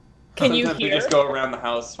Can you Sometimes we hear? just go around the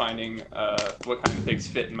house finding what kind of things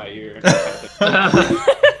fit in my ear.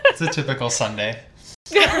 It's a typical Sunday.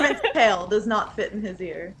 Peppermint's tail does not fit in his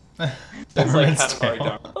ear. It's like Peppermint's kind of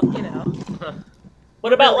tail. hard to- You know,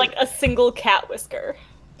 What about like a single cat whisker?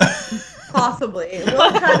 possibly. We'll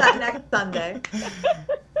try that next Sunday.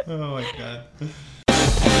 Oh my god.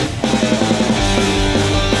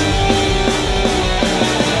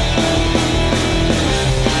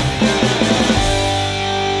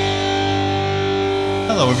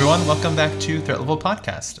 Hello everyone, welcome back to Threat Level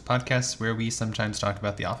Podcast, a podcast where we sometimes talk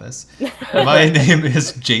about The Office. My name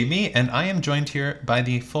is Jamie, and I am joined here by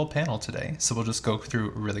the full panel today, so we'll just go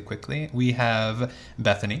through really quickly. We have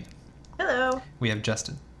Bethany, Hello. we have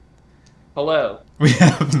Justin, Hello. we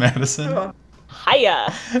have Madison, Oh.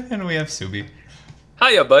 Hiya. and we have Subi.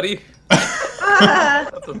 Hiya, buddy. Ah,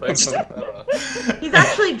 That's a thing. I don't know. he's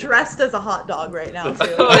actually dressed as a hot dog right now,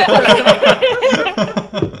 too.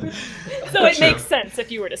 So it True. makes sense if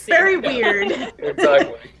you were to see Very it. weird.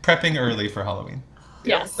 Exactly. Prepping early for Halloween.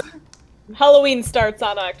 Yes. Halloween starts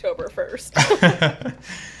on October 1st.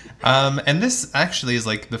 And this actually is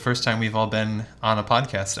like the first time we've all been on a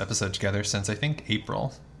podcast episode together since I think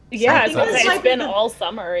April. Yeah, I think this it's might be been the- all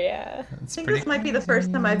summer, yeah. It's I think pretty. this might be the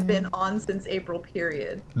first time I've been on since April,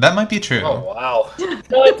 period. That might be true. Oh, wow. So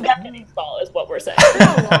it's Bethany's fault, is what we're saying. It's been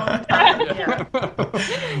a long time, yeah.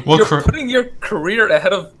 Well, You're putting your career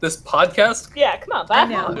ahead of this podcast? Yeah, come on, I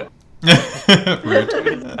Beth. know. Rude.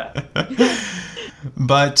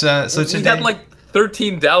 But so We today, had like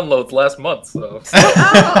 13 downloads last month, so.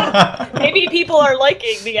 Oh, Maybe people are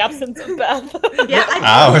liking the absence of Beth. yeah, I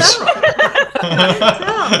Ouch. think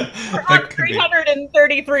that could be.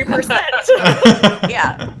 333%.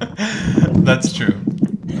 Yeah. That's true.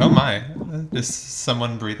 Oh my! Is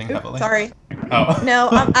someone breathing heavily? Sorry. Oh. No,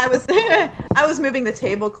 I was I was moving the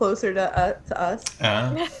table closer to us.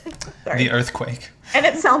 Sorry. The earthquake. And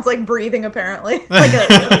it sounds like breathing, apparently. Like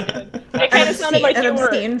It kind of sounded like an you were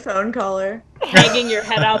obscene phone caller. hanging your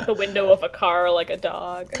head out the window of a car like a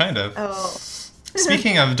dog. Kind of. Oh.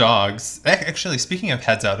 Speaking of dogs, actually, speaking of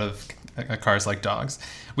heads out of cars like dogs,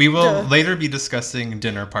 we will Duh. later be discussing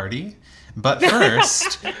Dinner Party. But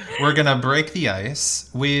first, we're gonna break the ice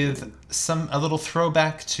with a little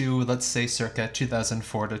throwback to, let's say, circa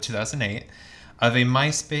 2004 to 2008, of a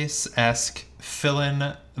MySpace-esque fill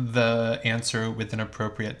in the answer with an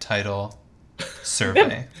appropriate title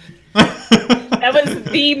survey. That was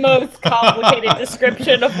the most complicated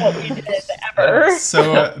description of what we did ever.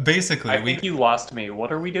 So basically, I think you lost me.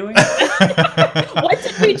 What are we doing? What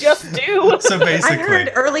did we just do? So I basically,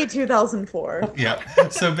 heard early 2004. yeah.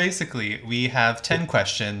 So basically, we have 10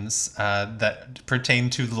 questions that pertain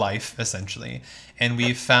to life, essentially, and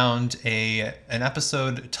we've found an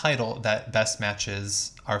episode title that best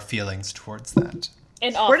matches our feelings towards that.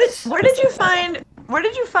 And Where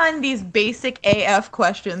did you find these basic AF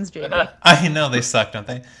questions, Jamie? I know they suck, don't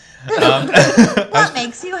they? What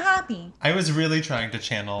makes you happy? I was really trying to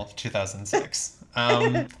channel 2006.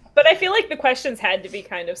 But I feel like the questions had to be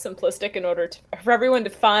kind of simplistic in order for everyone to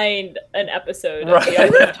find an episode of the Right.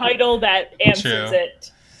 other title that answers True.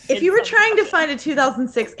 it. If in you were some- trying to find a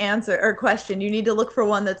 2006 answer or question, you need to look for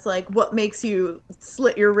one that's like, what makes you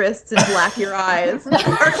slit your wrists and black your eyes? Or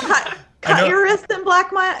cut I know- your wrist and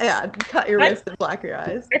black my... Yeah, cut your wrist and black your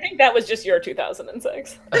eyes. I think that was just your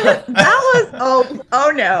 2006. That was...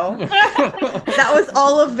 Oh no. That was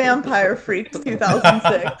all of Vampire Freaks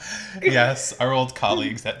 2006. Yes, our old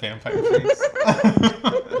colleagues at Vampire Freaks.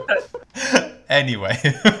 Anyway,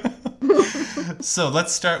 so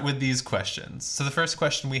let's start with these questions. So the first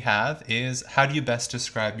question we have is, how do you best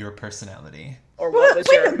describe your personality? Or what was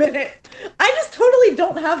Wait a your... minute. I just totally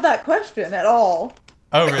don't have that question at all.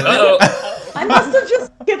 Oh, really? Uh-oh. I must have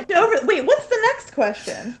just skipped over... Wait, what's the next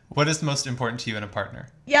question? What is most important to you in a partner?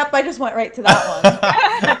 Yep, I just went right to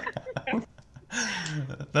that one.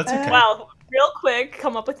 That's okay. Well, real quick,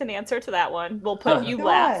 come up with an answer to that one. We'll put you God.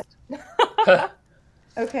 last.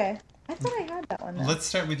 Okay. I thought I had that one now. Let's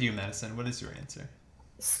start with you, Madison. What is your answer?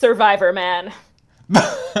 Survivor Man.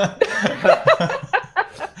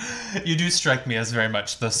 You do strike me as very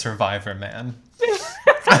much the survivor man.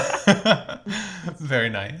 Very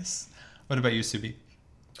nice. What about you, Subi?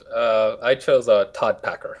 I chose Todd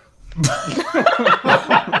Packer.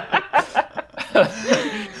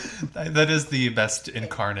 That is the best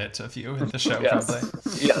incarnate of you in the show, Yes. probably.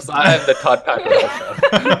 Yes, I am the Todd Packer of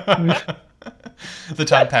the show. The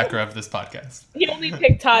Todd Packer of this podcast. He only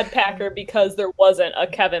picked Todd Packer because there wasn't a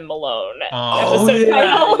Kevin Malone Oh, episode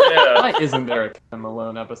title. Yeah. Why isn't there a Kevin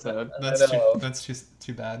Malone episode? That's I know.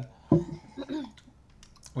 too bad.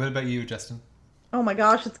 What about you, Justin? Oh my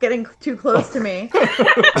gosh, it's getting too close to me.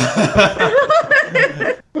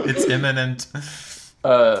 It's imminent.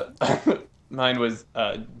 Mine was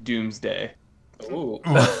Doomsday. Ooh.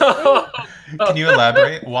 Can you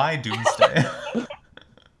elaborate? Why Doomsday?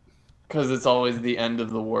 Because it's always the end of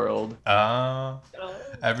the world.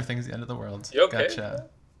 Everything's the end of the world. You okay? Gotcha.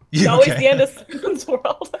 It's You always okay? the end of someone's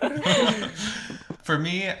world. For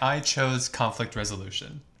me, I chose conflict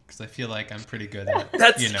resolution because I feel like I'm pretty good at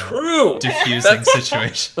That's true. diffusing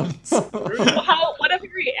situations. What a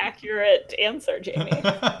very accurate answer, Jamie.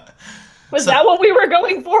 Was So- that what we were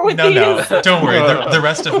going for with No, these? don't worry. The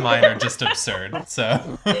rest of mine are just absurd.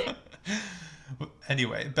 So,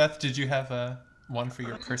 anyway, Beth, did you have one for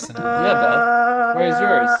your personality? Beth. Where's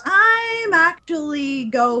yours? I'm actually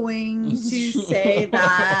going to say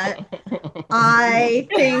that I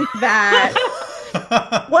think that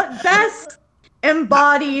what best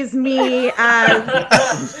embodies me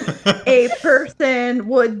as a person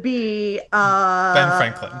would be Ben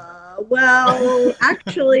Franklin. Well,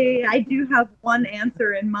 actually, I do have one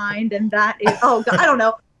answer in mind, and that is I don't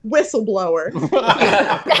know, whistleblower.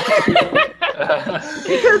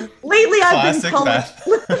 Because lately Classic Beth.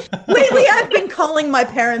 lately I've been calling my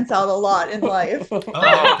parents out a lot in life. Oh,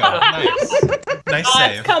 God. Nice It's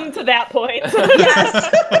save. come to that point.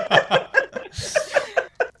 Yes.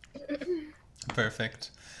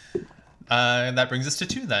 Perfect. That brings us to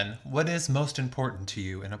 2 then. What is most important to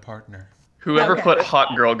you in a partner? Whoever Okay. put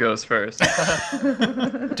hot girl goes first.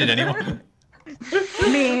 Did anyone?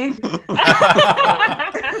 Me.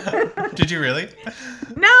 Did you really?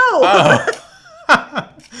 No. Oh.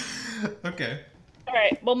 Okay. All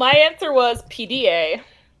right. Well, my answer was PDA.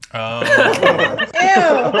 Oh. Ew.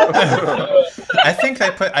 I think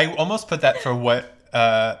I almost put that for what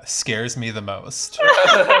scares me the most.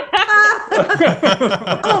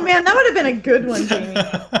 Oh man, that would have been a good one, Jamie.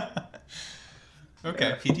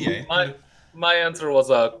 Okay, PDA. My answer was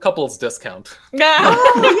a couples discount.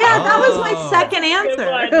 Oh yeah, that was my Oh. second Good one, answer.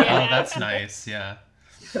 Oh, yeah. that's nice. Yeah.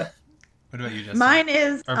 What about you, Justin? Mine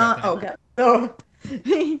is Or Bethany. oh god. Oh.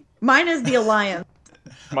 Mine is the Alliance.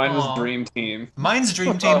 Mine was Aw. Dream Team. Mine's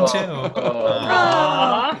Dream Team too.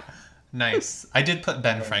 Aw. Nice. I did put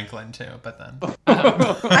Ben Franklin too, but then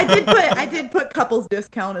I did put couples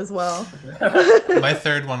discount as well. my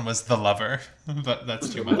third one was The Lover, but that's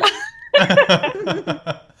too much.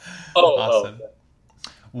 Awesome.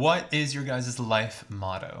 What is your guys' life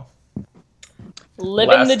motto?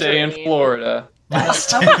 Living Last the day dream. in Florida. I was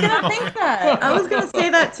gonna think that. I was gonna say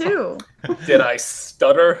that too. Did I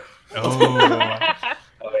stutter? Oh,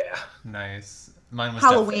 Oh yeah. nice. Mine was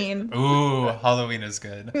Halloween. Ooh, Halloween is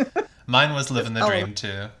good. Mine was Living the Dream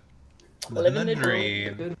too. Living the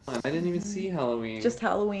dream. Good one. I didn't even see Halloween. Just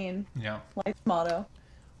Halloween. Yeah. Life motto.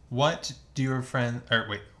 What do your friends? Or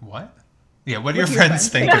wait, what? Yeah. What do your What do your friends friends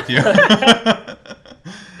think of you?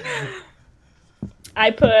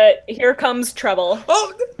 I put "Here Comes Trouble."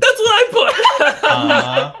 Oh, that's what I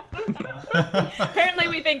put. Apparently,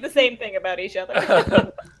 we think the same thing about each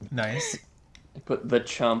other. Nice. I put the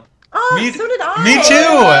chump. Oh, Me- so did I. Me too.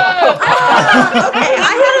 Ah, okay,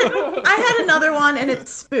 I had another one and it's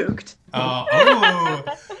spooked. Oh,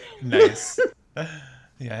 nice.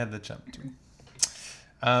 Yeah, I had the jump too.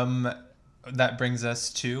 That brings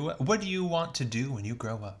us to what do you want to do when you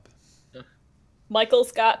grow up? Michael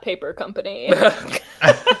Scott Paper Company.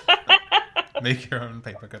 Make your own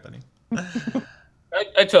paper company.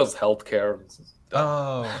 I chose healthcare.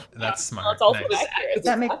 Oh, that's smart. That's also Nice. accurate.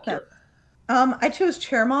 That makes sense. I chose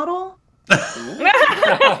chair model, Nice.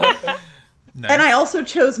 and I also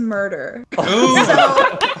chose murder. Ooh,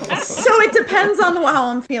 So it depends on how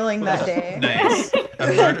I'm feeling that day. nice.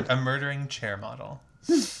 A murdering chair model.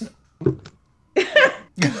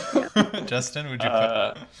 Justin, would you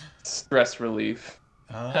put? Stress relief.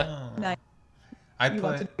 Oh. Nice. I You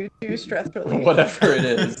want put to do stress relief. Whatever it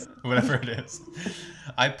is. whatever it is.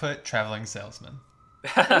 I put traveling salesman,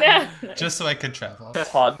 just so I could travel.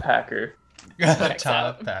 Todd Packer.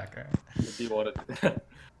 Todd Packer. If you wanted.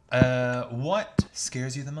 What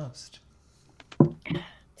scares you the most?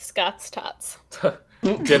 Scott's Tots.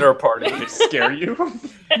 Dinner party. Did it scare you?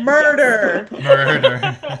 Murder.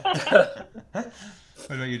 Murder. What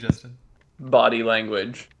about you, Justin? Body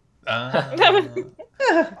language. I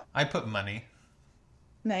put money.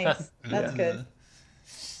 Nice. That's good.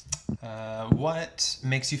 What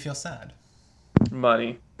makes you feel sad?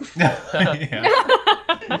 Money. Yeah.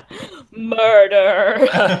 Murder.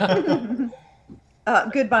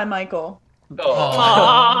 Goodbye, Michael.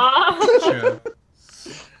 Oh. Aww. True.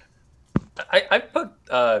 I put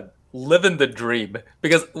living the dream.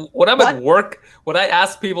 Because when I'm at work, when I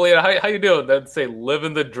ask people, how you doing? They'd say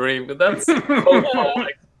living the dream. And that's so fun.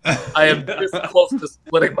 I am this close to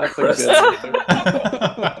splitting my wrist.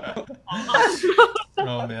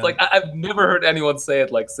 Oh man. It's like I've never heard anyone say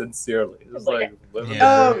it like sincerely. It's like living Yeah.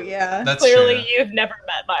 the Oh dream. yeah. That's Clearly, true. you've never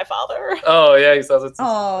met my father. Oh yeah, he says it's.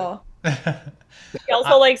 Oh. He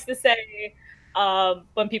also likes to say,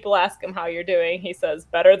 when people ask him how you're doing, he says,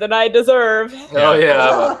 "Better than I deserve." Oh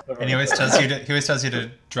yeah. And he always tells you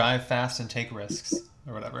to drive fast and take risks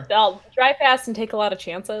or whatever. I'll drive fast and take a lot of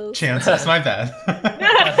chances. Chances, my bad.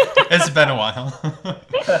 It's been a while.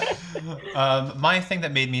 My thing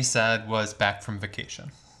that made me sad was Back from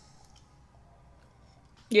Vacation.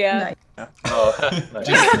 Yeah. Nice. Oh, nice.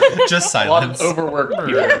 Just A lot of silence. overworked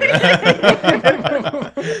people.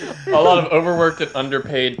 A lot of overworked and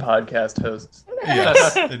underpaid podcast hosts.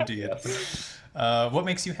 Yes, indeed. What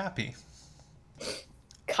makes you happy?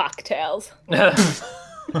 Cocktails.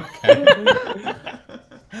 Okay.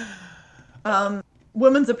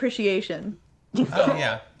 Women's appreciation. Oh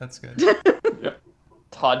yeah, that's good.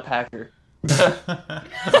 Todd Packer.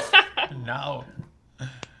 No.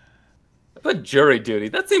 But jury duty,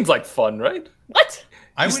 that seems like fun, right? What?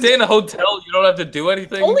 I You would stay in a hotel, you don't have to do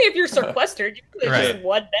anything. Only if you're sequestered. You could Right. just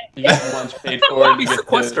one day. You get lunch paid for. Why And be you get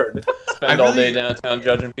sequestered? to spend I all day really- downtown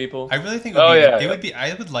judging people. I really think Oh, yeah. it would be.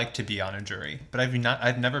 I would like to be on a jury, but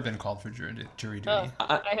I've never been called for jury duty. Oh,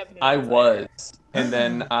 I have no I desire. was, and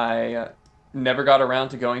then I never got around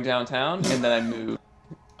to going downtown, and then I moved.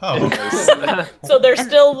 Oh, So they're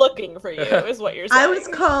still looking for you, is what you're saying. I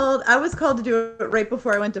was called to do it right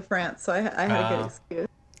before I went to France, so I had a good excuse.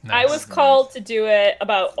 I was called to do it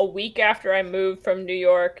about a week after I moved from New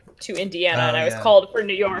York to Indiana, and I was yeah. called for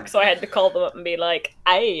New York, so I had to call them up and be like,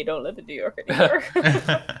 I don't live in New York anymore.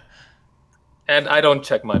 And I don't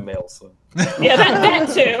check my mail, so. Yeah, that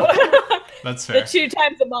too. That's The fair. 2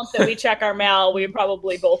 times a month that we check our mail, we would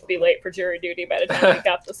probably both be late for jury duty by the time we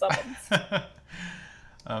got the summons.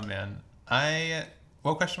 Oh man,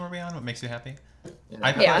 what question were we on? What makes you happy?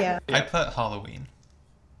 Yeah. I put Halloween.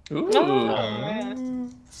 Ooh. Oh.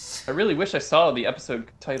 I really wish I saw the episode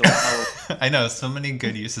title. I know, so many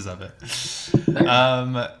good uses of it.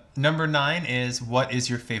 Number 9 is, what is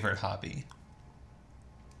your favorite hobby?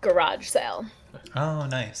 Garage sale. Oh,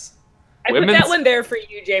 nice. I put Women's- that one there for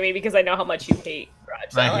you, Jamie, because I know how much you hate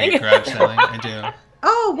garage I selling. hate garage selling. I do.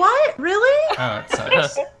 Oh, what? Really? Oh, it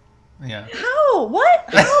sucks. Yeah. How? What?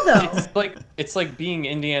 How though? It's like being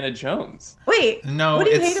Indiana Jones. Wait. No, What do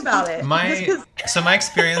you it's hate about it? Just My 'cause- so my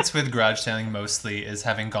experience with garage selling mostly is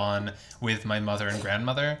having gone with my mother and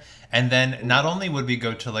grandmother, and then not only would we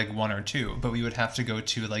go to like 1 or 2, but we would have to go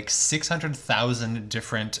to like 600,000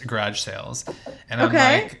 different garage sales, and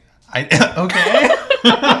Okay. I'm like, okay,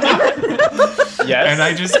 Yes. and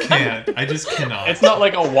I just can't. I just cannot. It's not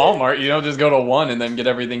like a Walmart. You don't just go to one and then get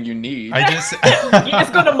everything you need. I just. You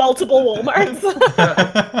just go to multiple Walmarts.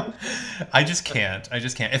 I just can't.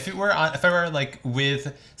 If I were like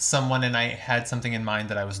with someone and I had something in mind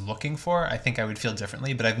that I was looking for, I think I would feel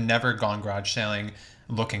differently. But I've never gone garage selling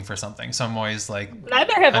looking for something, so I'm always like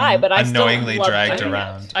Neither have I, but I still unknowingly love dragged doing it.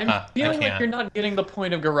 around. I'm I feeling like can't. you're not getting the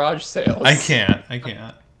point of garage sales. I can't.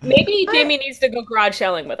 Maybe Jamie needs to go garage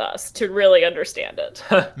selling with us to really understand it.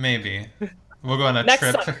 Maybe we'll go on a Next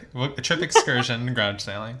trip. summer. A trip excursion garage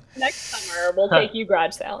selling. Next summer, we'll take you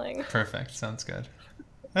garage selling. Perfect. Sounds good.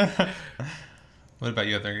 What about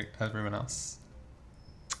you, everyone else?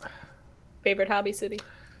 Favorite hobby city?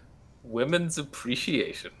 Women's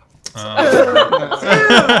appreciation. Oh.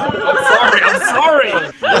 I'm sorry.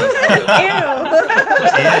 Ew.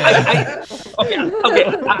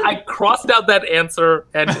 I crossed out that answer,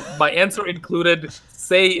 and my answer included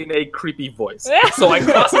say in a creepy voice. So I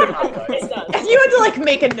crossed it out. It does. You had to like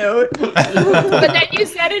make a note. But then you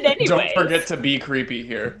said it anyway. Don't forget to be creepy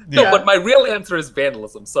here. No, Yeah. but my real answer is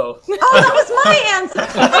vandalism. So Oh, that was my answer.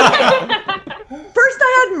 Okay. First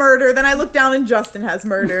I had murder, then I looked down and Justin has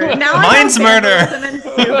murder. Now Mine's I have murder. vandalism and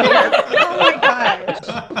stupid. Oh my gosh.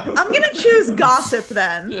 I'm gonna choose gossip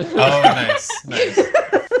then. Oh, nice.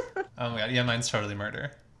 Oh my god, yeah, mine's totally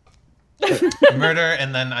murder. Murder,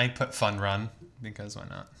 and then I put fun run, because why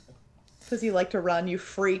not? Because you like to run, you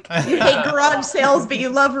freak. You hate garage sales, but you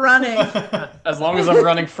love running. As long as I'm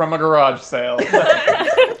running from a garage sale.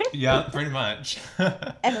 Yeah, pretty much.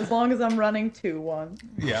 And as long as I'm running to one.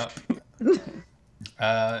 Yeah.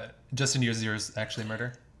 Justin, yours actually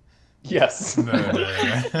murder? Yes. Murder.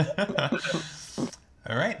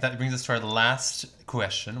 All right, that brings us to our last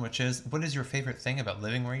question, which is, what is your favorite thing about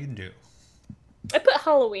living where you do? I put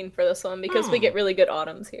Halloween for this one because we get really good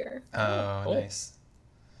autumns here. Oh, Oh. nice.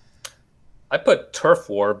 I put turf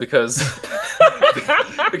war because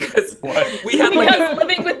because we had like Because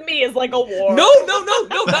living with me is like a war. no,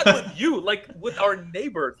 not with you, like with our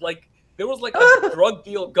neighbors. Like there was like a drug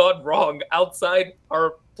deal gone wrong outside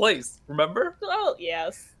our place. Remember? Oh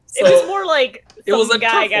yes. So, it was more like it was some a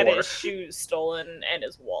guy turf got war. his shoes stolen and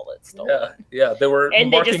his wallet stolen. Yeah, they were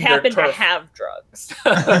And they marking just their happened to turf. have drugs.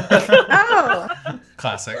 Oh.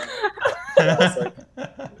 Classic. Classic.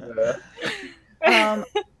 Yeah.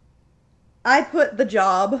 I put The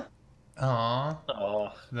Job. Aw,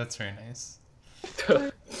 Oh. that's very nice.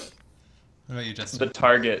 What about you, Justin? The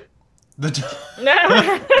Target. They do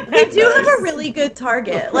have a really good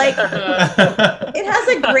Target. Like it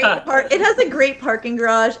has a great parking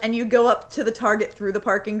garage, and you go up to the Target through the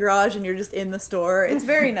parking garage, and you're just in the store. It's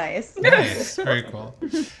very nice. Nice, very cool.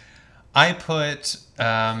 I put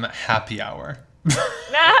Happy Hour.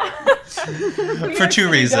 For two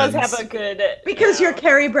reasons. Does have a good Because you're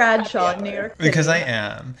Carrie Bradshaw in New York City. Because I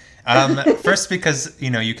am. First, because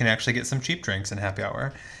you can actually get some cheap drinks in Happy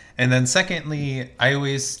Hour, and then secondly, I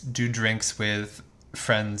always do drinks with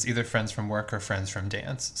friends, either friends from work or friends from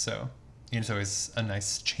dance. So it's always a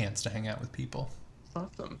nice chance to hang out with people.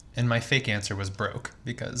 Awesome. And my fake answer was broke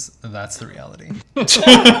because that's the reality.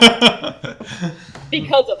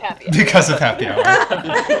 because of happy hour. Because of Happy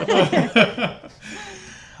Hour.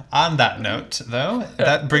 On that note, though,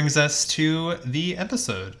 that brings us to the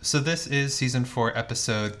episode. So this is season 4,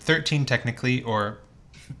 episode 13, technically, or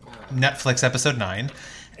Netflix episode 9,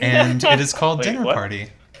 and it is called Wait, Dinner what? Party.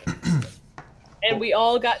 And we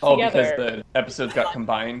all got Oh, together. because the episodes got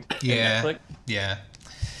combined. in Yeah, Netflix? yeah.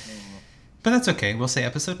 But that's okay. We'll say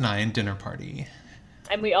episode 9, Dinner Party.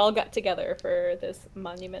 And we all got together for this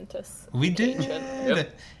monumentous We did. occasion.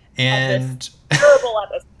 Yep. And Terrible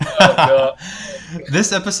episode. Yeah.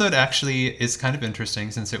 this episode actually is kind of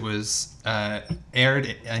interesting since it was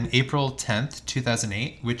aired on April 10th,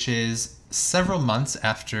 2008, which is several months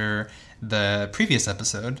after the previous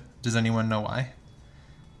episode. Does anyone know why?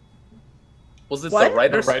 Was it What? the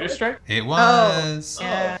writer's The writer's strike? It was.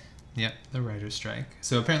 Yeah. Yep, the writer's strike.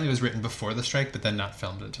 So apparently it was written before the strike, but then not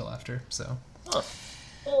filmed until after. So. Huh.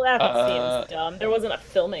 Well, that seems dumb. There wasn't a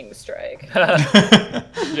filming strike.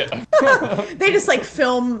 Yeah. They just like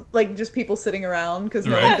film like just people sitting around because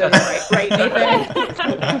no Right. one does write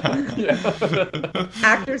anything. Yeah.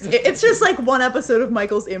 Actors. It's just like one episode of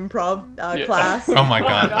Michael's improv Yeah. class. Oh my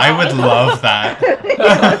god, God. I would love that.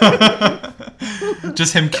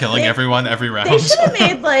 Just him killing everyone every round. They should have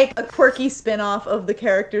made like a quirky spin-off of the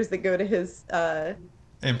characters that go to his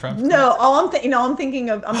Improv. No, I'm thinking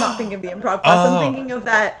of I'm not thinking of the improv class. Oh. I'm thinking of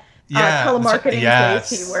that Yeah, telemarketing yes.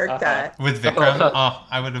 place he worked at. With Vikram. Oh,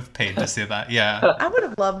 I would have paid to see that. Yeah. I would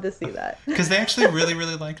have loved to see that. Because they actually really,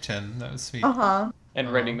 really liked him. That was sweet. Uh-huh.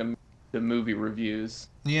 And writing the movie reviews.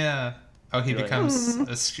 Yeah. Oh, he Really? becomes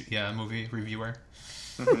a movie reviewer.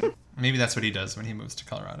 Mhm. Maybe that's what he does when he moves to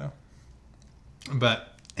Colorado.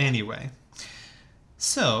 But anyway.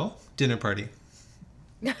 So, Dinner Party.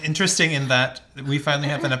 Interesting in that we finally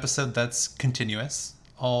have an episode that's continuous.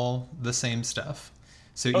 All the same stuff.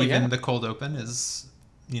 So Oh, even yeah. the cold open is,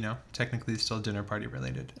 technically still Dinner Party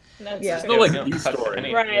related. That's Yeah. There's true. no like Yeah, B no, story.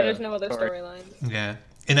 any- Right, Yeah. there's no other Sorry. storylines. Yeah.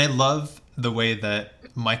 And I love the way that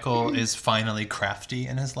Michael is finally crafty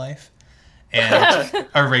in his life and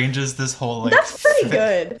arranges this whole like That's pretty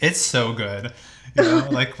good. It's so good.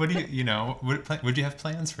 Like what do would you have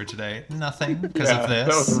plans for today? Nothing because Yeah, of that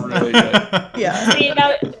this. was really good. Yeah. See,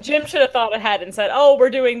 now Jim should have thought ahead and said, "Oh, we're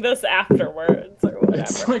doing this afterwards or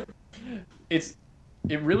It's whatever." like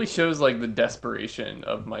it really shows like the desperation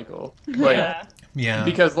of Michael. Like Yeah. Yeah.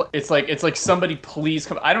 because it's like somebody please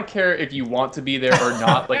come. I don't care if you want to be there or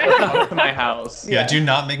not. Like come to my house. Yeah, Yeah. do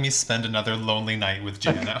not make me spend another lonely night with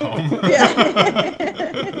Jan at home.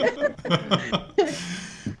 Yeah.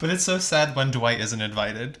 But it's so sad when Dwight isn't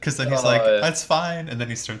invited because then he's Oh, like, yeah. "That's fine," and then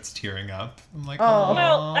he starts tearing up. I'm like, Oh.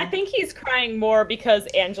 Well, I think he's crying more because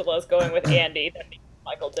Angela's going with Andy than because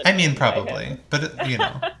Michael didn't. I mean, invite him. probably, but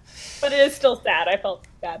But it is still sad. I felt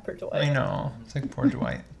bad for Dwight. I know. It's like poor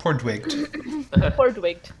Dwight, poor Dwigged. Poor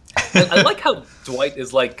Dwight. I like how Dwight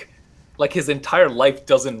is like his entire life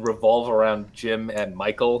doesn't revolve around Jim and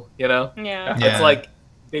Michael, Yeah. Yeah. It's like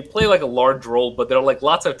they play like a large role, but there are like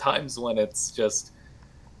lots of times when it's just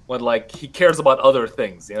when like he cares about other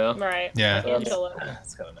things, Right. Yeah. Angela.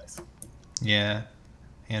 It's kind of nice. Yeah,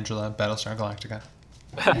 Angela, Battlestar Galactica,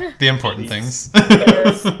 the important things.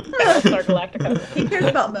 Battlestar Galactica. He cares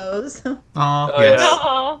about Moe's. Oh, Oh, yes. yeah.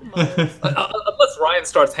 Aw, Mose. Unless Ryan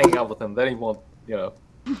starts hanging out with him, then he won't, then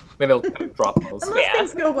he'll kind of drop those. Unless Yeah.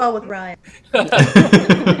 things go well with Ryan.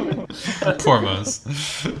 Poor Mose.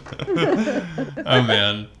 Oh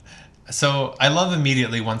man. So I love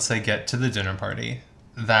immediately once they get to the dinner party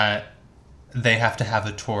that they have to have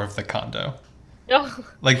a tour of the condo. Oh.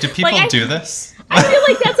 Like, do people Like, do this? I feel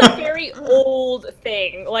like that's a very old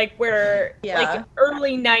thing, like where Yeah. like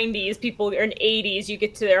early 90s people or in 80s you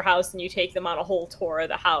get to their house and you take them on a whole tour of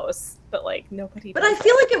the house, but like nobody But does I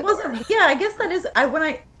feel like it wasn't. Yeah, I guess that is.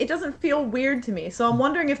 It doesn't feel weird to me. So I'm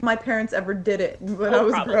wondering if my parents ever did it when I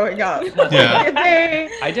was Probably. growing up. Yeah. Did they?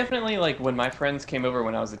 I definitely like when my friends came over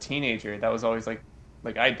when I was a teenager. That was always like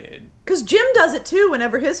I did. Because Jim does it too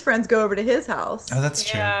whenever his friends go over to his house. Oh, that's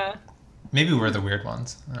true. Yeah. Maybe we're the weird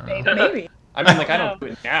ones. I don't know. Maybe. Maybe. I mean, like I don't do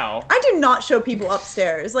it now. I do not show people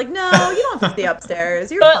upstairs. Like, no, you don't have to stay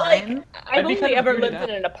upstairs. You're But fine. like I've I'd be only kind of ever weirded lived out.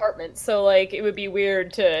 in an apartment, so like it would be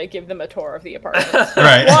weird to give them a tour of the apartment.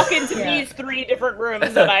 Right. Walk into Yeah. these 3 different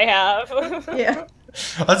rooms that I have. Yeah.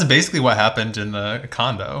 Well, that's basically what happened in the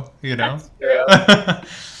condo, you know? Yeah.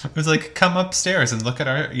 It was like, come upstairs and look at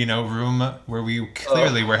our, room where we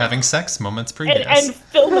clearly were having sex moments previous. and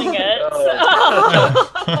filming it.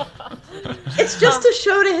 It's just to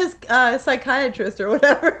show to his psychiatrist or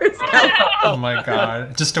whatever. Oh my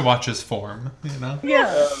god. Just to watch his form,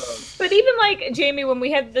 Yeah. But even like Jamie, when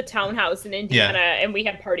we had the townhouse in Indiana and we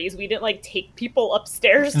had parties, we didn't like take people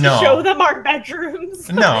upstairs to No. show them our bedrooms.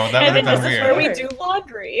 No, that And would then have this been is where weird. we do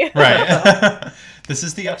laundry. Right. This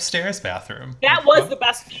is the upstairs bathroom. That was the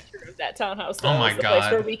best feature of that townhouse. Though, Oh my was the place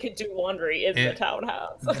God. where we could do laundry in the It-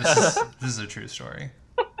 townhouse. This is a true story.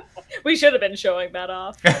 We should have been showing that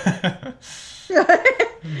off. But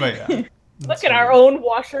yeah. Look at our own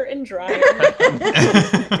washer and dryer.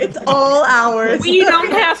 It's all ours. We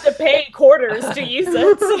don't have to pay quarters to use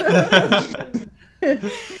it.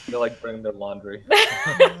 They like bring their laundry.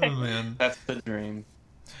 Oh, man. That's the dream.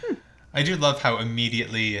 I do love how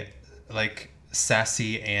immediately, like,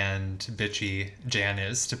 sassy and bitchy Jan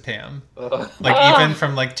is to Pam. Like, even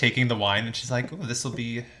from, like, taking the wine, and she's like, oh, this will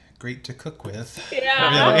be great to cook with.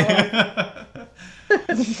 Yeah. Really?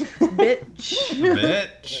 Bitch.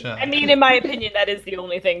 Bitch. I mean, in my opinion, that is the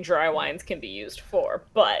only thing dry wines can be used for.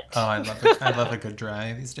 But Oh, I love it. I love a good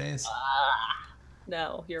dry these days.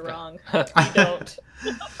 no, you're wrong. You don't.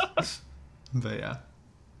 But yeah.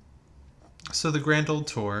 So the grand old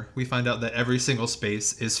tour, we find out that every single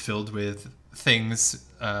space is filled with things,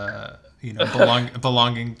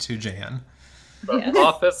 belonging to Jan. Her Yes.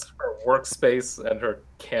 office, her workspace, and her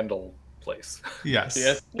candle place. Yes. She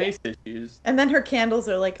has space issues. And then her candles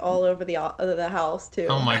are like all over the house too.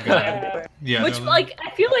 Oh my god. Yeah. Yeah. Which, they're like, I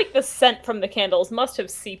feel like the scent from the candles must have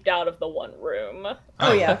seeped out of the one room.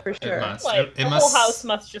 Oh, yeah, for sure. It must. Like, It the must. whole house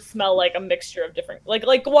must just smell like a mixture of different, like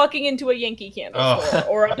walking into a Yankee candle Oh. store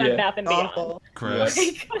or a Bed Yeah. Bath and Beyond. Awful. Gross.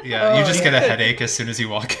 Like, Yeah, you Oh, just yeah. get a headache as soon as you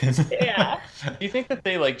walk in. yeah. Do you think that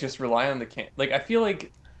they like just rely on the Like I feel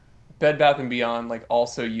like Bed Bath and Beyond like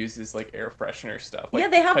also uses like air freshener stuff. Like, Yeah,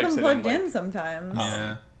 they have types them it plugged like- in sometimes.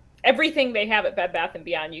 Yeah. Everything they have at Bed Bath and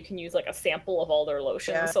Beyond, you can use like a sample of all their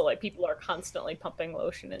lotions. Yeah. So like people are constantly pumping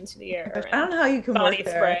lotion into the air. I don't know how you can Body work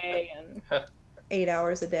there spray and 8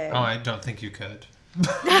 hours a day. Oh, I don't think you could.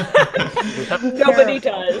 nobody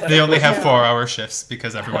does. They only have Yeah. 4-hour shifts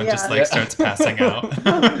because everyone just Yeah. like starts passing out.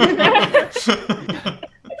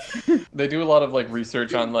 They do a lot of like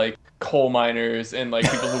research on like coal miners and like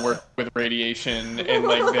people who work with radiation and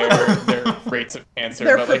like their rates of cancer.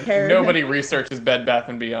 They're but like prepared. nobody researches Bed Bath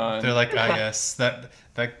and Beyond. They're like, ah, yes, that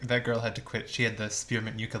girl had to quit. She had the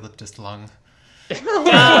spearmint eucalyptus lung.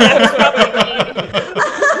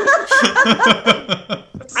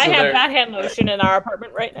 I have they're- that hand lotion in our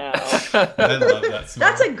apartment right now. I love that smell.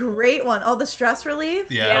 That's a great one. Oh, the stress relief.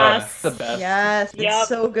 yeah. Yes. the best. Yes, Yep. it's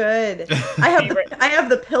so good. I have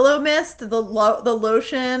the pillow mist, the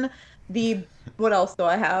lotion, the what else do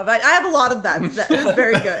I have? I have a lot of that. That is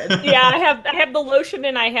very good. Yeah, I have the lotion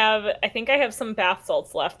and I think I have some bath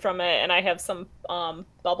salts left from it and I have some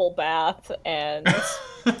bubble bath and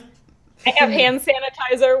I have hand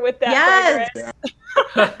sanitizer with that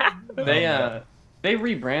Yes. They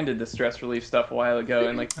rebranded the stress relief stuff a while ago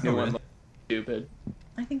and like the new Oh, one really? looked stupid.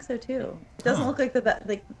 I think so too. It doesn't look like the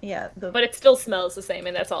But it still smells the same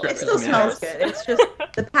and that's all it that still really smells matters. good. It's just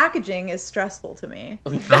the packaging is stressful to me.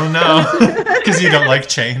 Oh no, because you don't like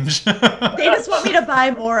change. They just want me to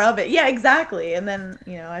buy more of it. Yeah, exactly. And then,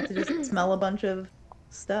 I have to just smell a bunch of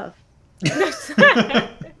stuff.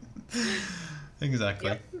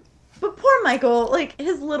 Exactly. But poor Michael, like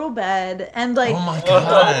his little bed and like Oh my Oh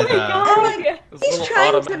god. my god. This he's little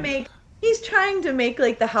trying to ottoman. make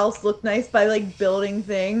like the house look nice by like building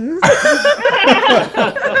things.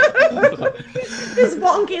 This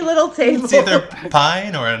wonky little table. It's either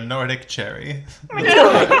pine or a Nordic cherry.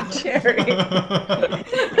 Cherry.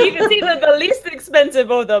 It's either the least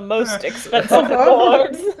expensive or the most expensive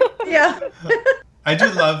awards. Yeah. I do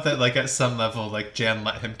love that, like, at some level, like, Jan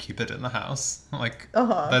let him keep it in the house. Like,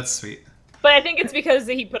 that's sweet. But I think it's because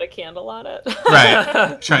he put a candle on it.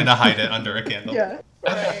 Right. Trying to hide it under a candle. Yeah.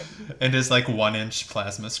 Right. And his, like, 1-inch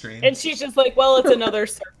plasma screen. And she's just like, well, it's another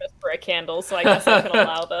surface for a candle, so I guess I can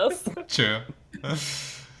allow this. True.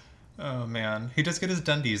 Oh, man. He does get his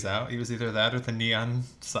Dundies out. He was either that or the neon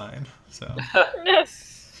sign. So.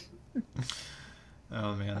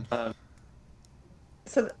 Oh, man.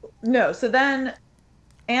 So then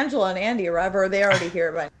Angela and Andy arrive, or are they already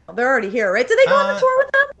here by now? They're already here, right? Did they go on the tour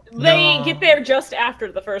with them? They No. get there just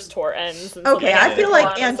after the first tour ends. And so Okay, they I have feel to like go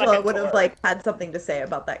on a Angela second would have tour. like had something to say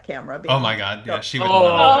about that camera. Being Oh, my God. Yeah, she would Oh.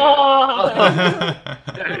 love Oh.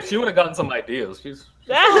 Yeah, she would have gotten some ideas. She's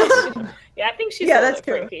Yeah, I think she's Yeah, a that's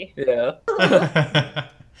little true. freaky. yeah. it.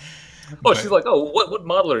 Oh, she's like, oh, what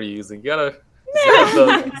model are you using? You gotta have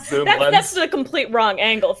the zoom That's lens. the complete wrong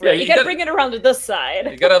angle for Yeah, it. You you gotta gotta- bring it around to this You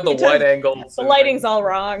side. gotta have the You took- wide angle. The zoom lighting's thing. all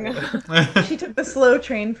wrong. She took the slow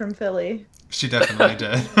train from Philly. She definitely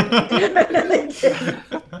did. They did.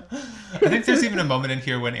 I think there's even a moment in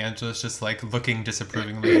here when Angela's just like looking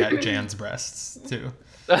disapprovingly at Jan's breasts too.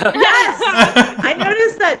 Yes, I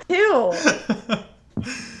noticed that too.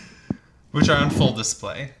 Which are on full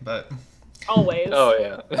display, but Always. Oh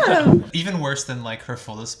yeah. even worse than like her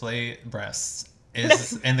full display breasts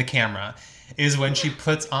is in the camera is when she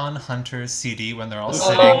puts on Hunter's CD when they're all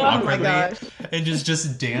sitting Oh my awkwardly gosh. and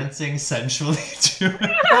just dancing sensually to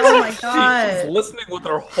it. Oh my She's god. listening with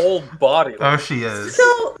her whole body. Oh, she is.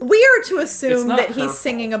 So we are to It's assume not that her he's fault.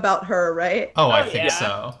 singing about her, right? Oh, I Oh, think yeah.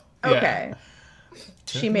 so. Yeah. Okay.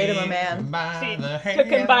 She made him a me man. by She the took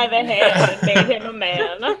him by the hand and made him a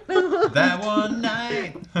man. That one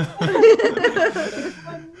night.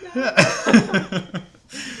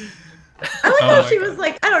 I like Oh how my she God. was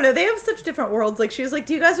like, I don't know, they have such different worlds. Like, she was like,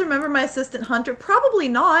 do you guys remember my assistant Hunter? Probably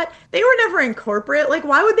not. They were never in corporate. Like,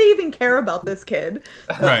 why would they even care about this kid?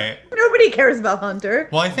 Right. Nobody cares about Hunter.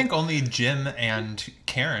 Well, I think only Jim and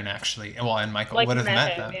Karen actually, well, and Michael Like, would have met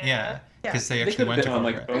met him, them. yeah. Yeah. Because they They actually could have went to been on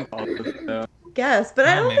like corporate. phone calls with them. Guess, but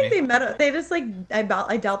I Oh, don't think maybe. they met. They just like, I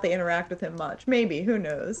doubt they interact with him much. Maybe, who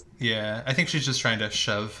knows? Yeah. I think she's just trying to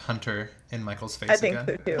shove Hunter in Michael's face I think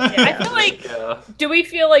again. so too. I feel like, Yeah. do we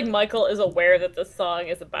feel like Michael is aware that this song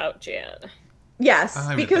is about Jan? Yes, I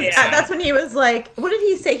would because think so. that's when he was like, what did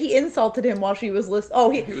he say? He insulted him while she was listening. Oh,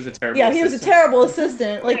 He was a terrible. yeah, he was a assistant. terrible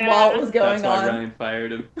assistant. Like Yeah. while it was That's going why on. Ryan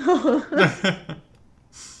fired him.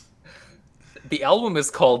 The album is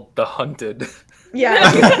called The Hunted.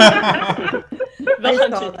 Yeah. The I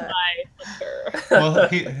saw hunted that. by Hunter.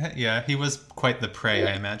 Well, he was quite the prey,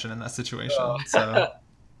 I imagine, in that situation. So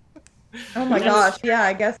Oh my gosh. Yeah,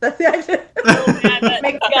 I guess that's the idea. Yeah, that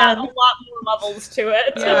Makes got a sense. lot more levels to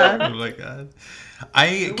it. Yeah. oh my god, I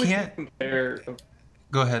Who would you can't. compare?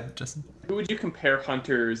 Go ahead, Justin. Who would you compare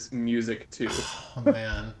Hunter's music to? Oh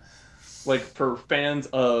man. Like for fans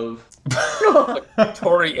of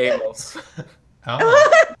Tori Amos. Oh.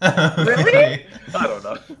 Really? I don't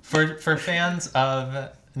know. For fans of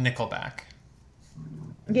Nickelback.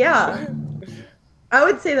 Yeah. I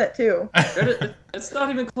would say that too. It's not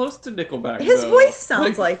even close to Nickelback. His though. voice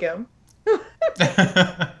sounds like him.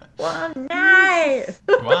 One night.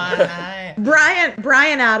 Why?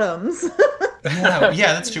 Brian Adams.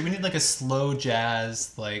 Yeah, that's true. We need like a slow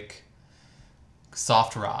jazz, like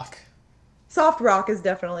soft rock. Soft rock is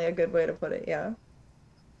definitely a good way to put it, yeah.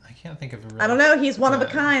 I can't think of a real. I don't know, he's one of a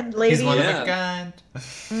kind, ladies. He's one of Yeah. a kind.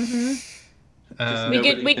 Mm-hmm. We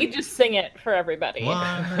Nobody could can- just sing it for everybody. One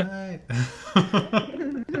night.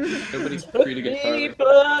 Nobody's free to get Deep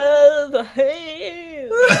fired. as a haze.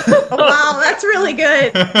 Oh, wow, that's really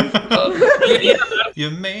good. Yeah. You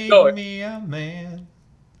made Go. me a man.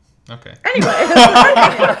 Okay. Anyway.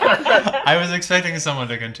 I was expecting someone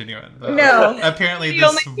to continue it. But No. Apparently The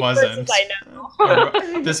only this two wasn't. verses I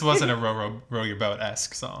know. This wasn't a row your boat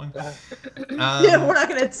esque song. Yeah, we're not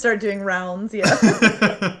gonna start doing rounds, yeah.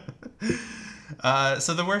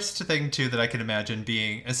 So the worst thing too that I can imagine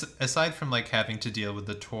being, aside from like having to deal with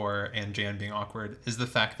the tour and Jan being awkward, is the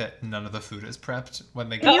fact that none of the food is prepped when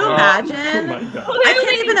they Can get you there. imagine? Oh my god. I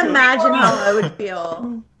can't even imagine how I would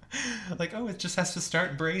feel. Like, oh, it just has to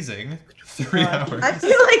start braising 3 hours. I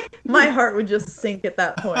feel like my heart would just sink at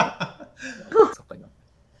that point. Something.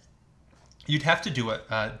 You'd have to do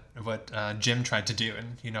what Jim tried to do,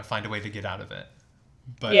 and find a way to get out of it.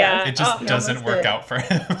 But Yeah. it just Oh, doesn't almost work did. out for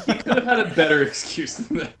him. Could have had a better excuse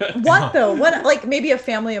than that. What though? What, like maybe a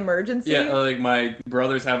family emergency? Yeah, like my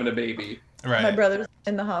brother's having a baby. Right. My brother's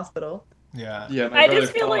in the hospital. Yeah. Yeah, my I brother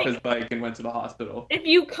just feel fell off like- his bike and went to the hospital. If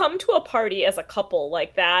you come to a party as a couple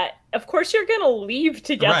like that, of course you're gonna leave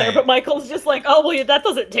together. Right. But Michael's just like, oh well, that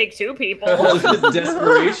doesn't take two people. It's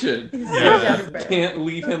desperation. He's so Yeah. desperate. Can't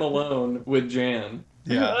leave him alone with Jan.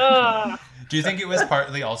 Yeah. Ugh. Do you think it was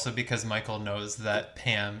partly also because Michael knows that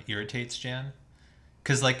Pam irritates Jan?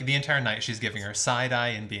 Because like the entire night she's giving her side eye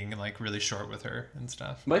and being like really short with her and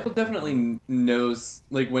stuff. Michael definitely knows,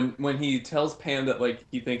 like when he tells Pam that like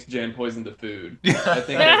he thinks Jan poisoned the food. I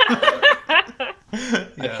think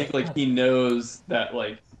I think like he knows that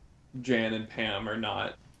like Jan and Pam are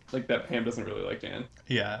not like that. Pam doesn't really like Jan.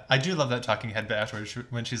 Yeah, I do love that talking head bash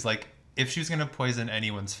when she's like, if she was gonna poison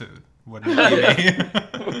anyone's food, would it be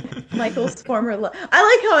me? Michael's former love. I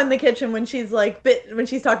like how in the kitchen when she's like, when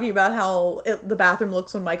she's talking about how the bathroom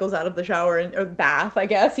looks when Michael's out of the shower or bath, I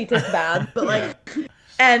guess he takes baths, but like,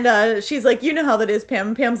 and she's like, you know how that is, Pam.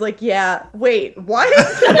 And Pam's like, yeah. Wait, what?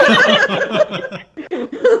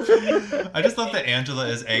 I just love that Angela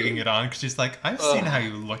is egging it on because she's like, I've seen how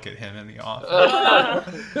you look at him in the office.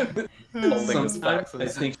 Holding his Sometimes I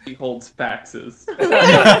faxes. think he holds faxes.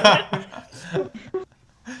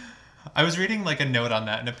 I was reading like a note on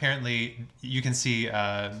that, and apparently you can see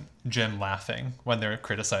Jim laughing when they're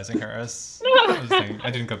criticizing her.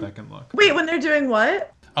 I didn't go back and look. Wait, when they're doing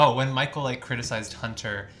what? Oh, when Michael like criticized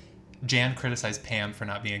Hunter, Jan criticized Pam for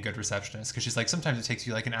not being a good receptionist because she's like, sometimes it takes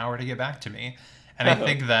you like an hour to get back to me, and I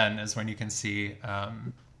think then is when you can see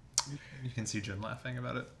Jim laughing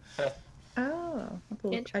about it. Oh,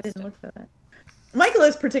 I didn't look for that. Michael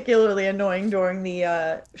is particularly annoying during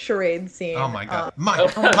the charade scene. Oh my god, my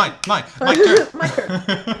turn. My turn.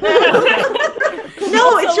 No,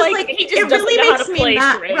 Also, it's just like, like he just it doesn't really know how makes to me play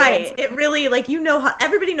mad. charades. Right. It really like how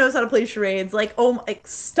everybody knows how to play charades. Like, oh, like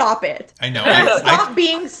stop it. I know. Stop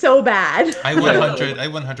being so bad. I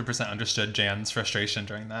 100% understood Jan's frustration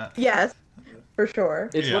during that. Yes, for sure.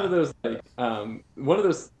 It's Yeah. one of those like one of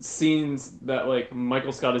those scenes that like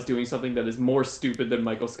Michael Scott is doing something that is more stupid than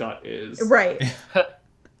Michael Scott is. Right.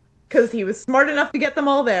 Because he was smart enough to get them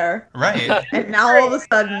all there, Right. and now all of a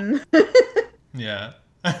sudden. Yeah.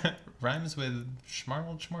 Rhymes with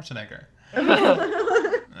Schwarzenegger.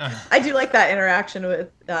 I do like that interaction with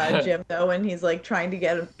Jim though, when he's like trying to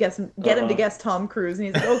get him to guess Tom Cruise, and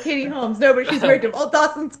he's like, "Oh, Katie Holmes, no, but she's married to him. Oh,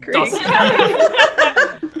 Dawson's Creek."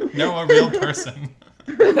 No, a real person.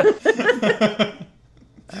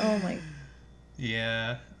 Oh my.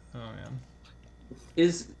 Yeah. Oh man.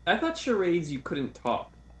 I thought charades you couldn't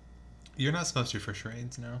talk. You're not supposed to for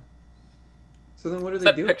charades, no. So then what do It's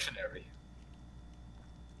they that do? Pictionary.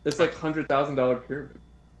 It's like $100,000 pyramid.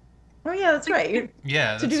 Oh yeah, that's right.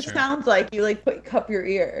 Yeah, To that's do true. sounds like you like cup your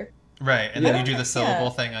ear. Right, and then Yeah. you do the syllable Yeah.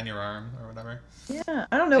 thing on your arm or whatever. Yeah,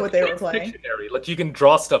 I don't know what they were It's playing. Pictionary. Like you can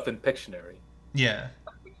draw stuff in Pictionary. Yeah.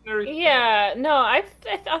 Pictionary? Yeah, no, I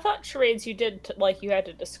thought charades you did like you had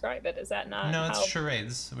to describe it. Is that not? No, it's how...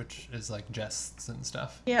 charades, which is like jests and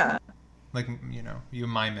stuff. Yeah. Like, you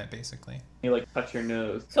mime it basically. You like touch your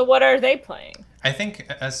nose. So what are they playing? I think,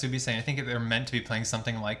 as Subi's saying, I think they're meant to be playing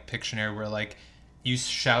something like Pictionary where, like, you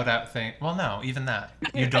shout out things. Well, no, even that.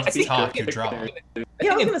 You don't talk, you draw.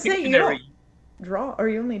 Yeah, I was in gonna say, you don't Pictionary- draw, or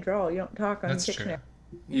you only draw. You don't talk on That's Pictionary. true.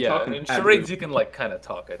 Yeah, talking in taboo. charades you can like kind of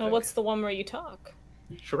talk. I Well, think. what's the one where you talk?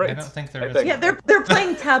 charades? I don't think there I is think. Yeah, they're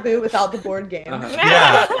playing Taboo without the board game. Uh-huh.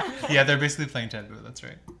 Yeah. Yeah, they're basically playing Taboo, that's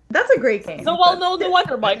right. That's a great game. So well, no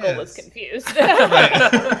wonder Michael It was is. confused.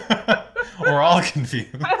 Right. We're all confused.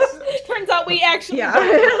 Turns out we actually Yeah.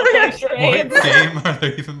 don't play What charades. game are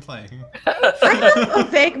they even playing? I have a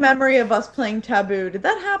vague memory of us playing Taboo. Did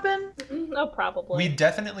that happen? No, probably. We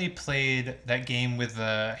definitely played that game with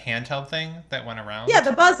the handheld thing that went around. Yeah,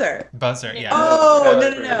 the buzzer. Buzzer, yeah. Oh,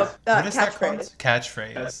 no. Catchphrase. What is that called?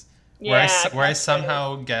 Catchphrase. Catchphrase. Yeah, where I catchphrase.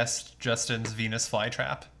 somehow guessed Justin's Venus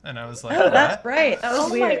flytrap, and I was like, Oh, that's what? right. That was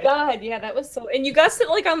Oh weird. my god, yeah, that was so. And you guessed it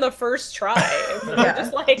like on the first try. And we were Yeah.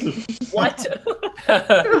 just like, what?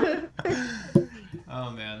 Oh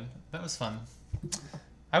man, that was fun.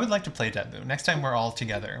 I would like to play Taboo. Next time we're all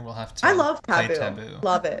together, we'll have to I love play Taboo. Taboo.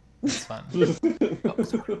 Love it. It's fun.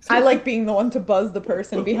 I like being the one to buzz the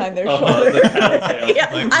person behind their Uh-huh, shoulder. the tattletale.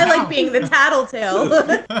 Yeah, Like, I no. like being the tattletale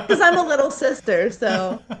because I'm a little sister.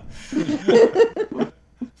 So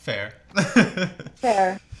Fair.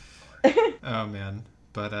 fair. Oh man,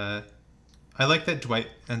 but I like that Dwight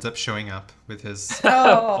ends up showing up with his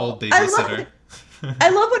Oh, old I babysitter. love, I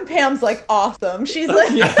love when Pam's like awesome. She's like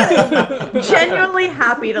genuinely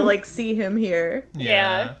happy to like see him here.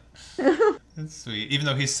 Yeah. It's sweet. Even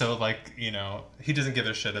though he's so like, he doesn't give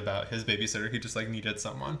a shit about his babysitter. He just like needed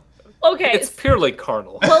someone. Okay. It's purely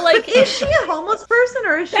carnal. Well, like, Is she a homeless person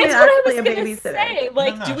or is she that's what I actually was a gonna babysitter? say.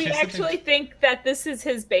 Like, No, do we she's the actually think that this is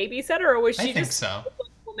his babysitter, or was I she think just so. a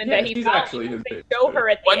woman Yeah, that he she's found? actually his They babysitter. show her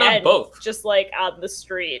at the Why not end, both? just like on the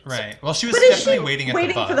street. Right. Well, she was But is definitely she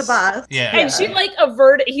waiting for the bus? Yeah. And she like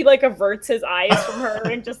averts his eyes from her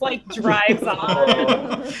and just like drives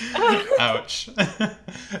on. Ouch.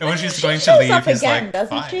 And when she's She going to shows leave, up he's again, like,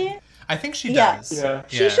 doesn't fine. she? I think she Yeah. does. Yeah.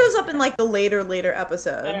 She shows up in like the later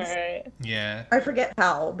episodes. All right. Yeah. I forget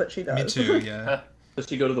how, but she does. Me too. Yeah. Does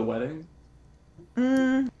she go to the wedding?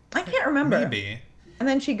 I can't remember. Maybe. And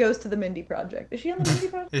then she goes to the Mindy Project. Is she on the Mindy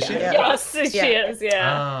Project? Is she? Yeah. Yes, she is.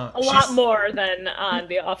 Yeah, a lot she's- more than on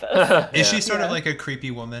The Office. Is she sort of Yeah. like a creepy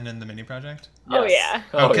woman in the mini project? Oh yeah.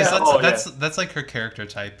 Oh, because yeah. that's like her character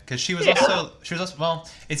type. Because she was Yeah. also well,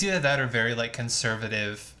 it's either that or very like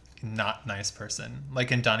conservative, not nice person.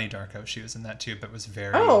 Like in Donnie Darko, she was in that too, but was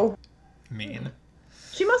very Oh, mean.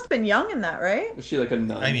 she must have been young in that, right? Is she like a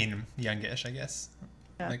nun? I mean, youngish, I guess.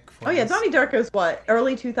 Yeah. Like Oh yeah, 40s. Donnie Darko's what?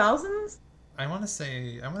 Early 2000s? I want to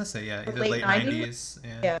say yeah, either Late late 90s?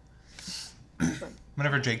 90s. Yeah.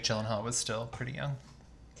 Whenever Jake Gyllenhaal was still pretty young.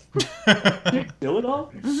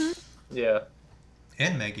 Gyllenhaal? Yeah.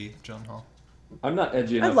 And Maggie Gyllenhaal. I'm not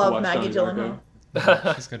edgy I enough love to watch Maggie Donnie Darko.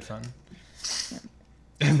 Gyllenhaal. She's good fun.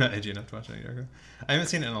 I'm not edgy enough to watch Donnie Darko. I haven't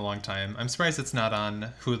seen it in a long time. I'm surprised it's not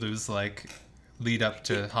on Hulu's like lead up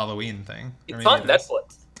to Halloween thing. Or It's maybe on it is.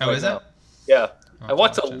 Netflix. Oh, right is now. it? Yeah. I'll I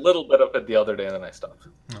watched a watch it. little bit of it the other day and then I stopped.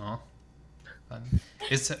 Aw. Fun.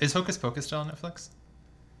 Is Hocus Pocus still on Netflix?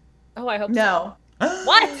 Oh, I hope No.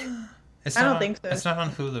 What? It's I not don't on- think so. It's not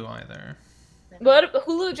on Hulu either. But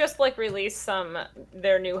Hulu just like released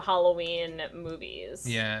their new Halloween movies.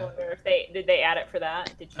 Yeah. I wonder if did they add it for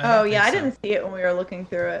that? Did you? I don't Oh think yeah, I so. didn't see it when we were looking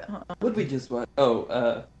through it. What did we just watch?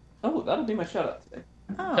 Oh, that'll be my shout out today.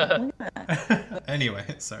 Oh, look at that. Anyway,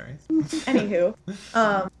 sorry. Anywho,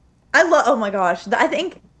 I love. Oh my gosh, I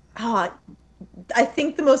think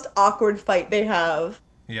the most awkward fight they have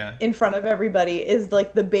Yeah. in front of everybody is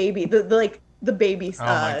like the baby, the baby Oh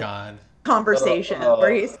my god. conversation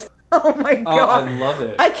where he's. Oh my Oh, god. I love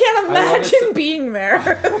it. I can't I love it imagine so- being there.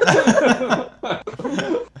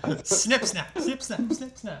 Snip snap, snip snap,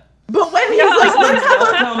 snip snap. But when he's like, let's have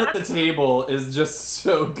a Down at the table is just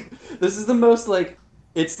so good. This is the most like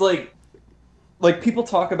it's like people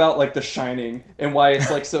talk about like The Shining and why it's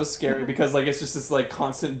like so scary because like it's just this like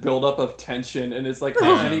constant buildup of tension and it's like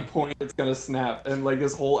at any point it's gonna snap and like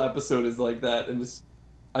this whole episode is like that and just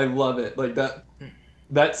I love it like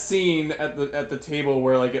that scene at the table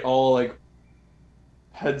where like it all like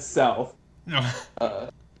heads south No.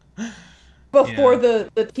 before Yeah.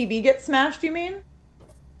 the TV gets smashed. You mean?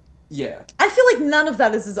 yeah I feel like none of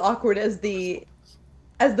that is as awkward as the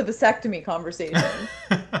vasectomy conversation.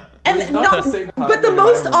 And It's not not, the same time but the that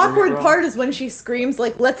most I remember awkward from. part is when she screams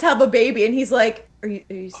like, "Let's have a baby," and he's like, "Are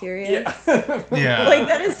you serious?" yeah Yeah. Like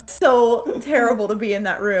that is so terrible to be in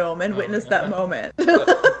that room and witness that moment.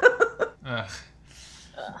 Ugh.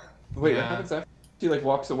 Wait, Yeah. what happens after she like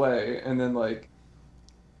walks away and then like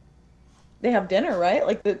They have dinner, right?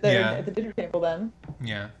 Like they're Yeah. at the dinner table. Then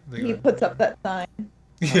Yeah. he puts up that sign.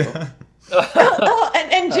 Yeah. Oh,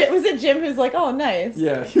 and Jim, was it Jim who's like, "Oh, nice,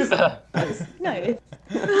 yeah he was like, nice. nice."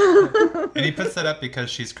 And he puts that up because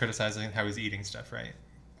she's criticizing how he's eating stuff, right?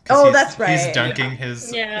 'Cause Oh, he's- that's right. He's dunking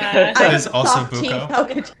his Yeah. I his have also soft teeth. buco. How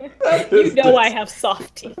could you? You know I have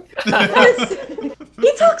soft teeth.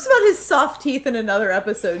 He talks about his soft teeth in another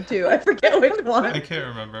episode too. I forget which I one. can't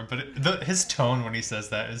remember, but his tone when he says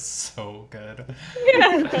that is so good.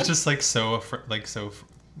 Yeah. It's just like so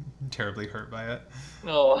terribly hurt by it.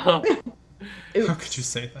 Oh. How Oops. could you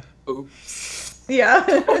say that? Oops. Yeah.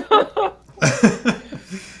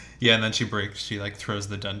 Yeah, and then she like throws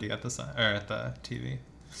the Dundee at the at the TV.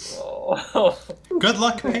 Oh. Good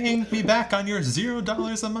luck paying me back on your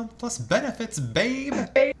 $0 a month plus benefits, babe.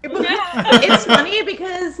 It's funny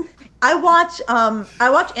because I watch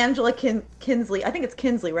Angela Kinsley. I think it's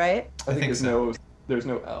Kinsley, right? I think so. there's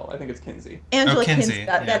no L. I think it's Kinsey. Angela Kinsey, Kinsey.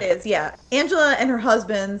 That yeah. is, yeah. Angela and her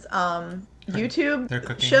husband's YouTube Their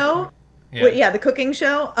cooking show. Yeah. The cooking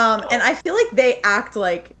show. And I feel like they act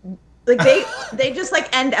like they just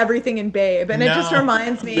like end everything in Babe, and it just No.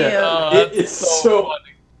 reminds me Yeah. of It's so funny.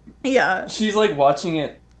 yeah. She's like watching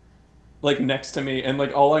it like next to me and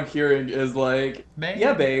like all I'm hearing is like Babe.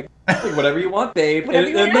 yeah babe like, whatever you want babe Whatever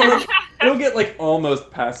and, you and want. then it'll get like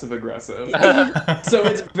almost passive aggressive so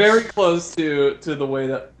it's very close to the way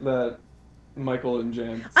that Michael and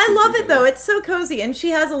Jan I speak love to it each though. other. It's so cozy, and she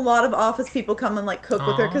has a lot of office people come and like cook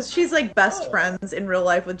with her Aw. because she's like best friends in real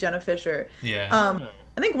life with Jenna Fisher. Yeah.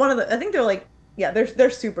 I think they're like Yeah, they're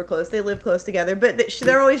super close. They live close together, but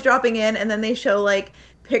they're always dropping in, and then they show like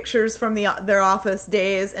pictures from their office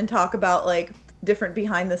days and talk about like different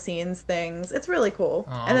behind the scenes things. It's really cool.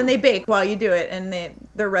 Aw. And then they bake while you do it, and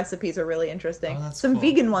their recipes are really interesting. Oh, that's Some cool.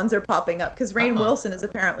 vegan ones are popping up because Rainn Uh-huh. Wilson is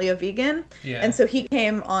apparently a vegan, Yeah. and so he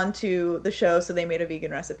came onto the show, so they made a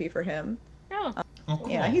vegan recipe for him. Oh. Oh, cool.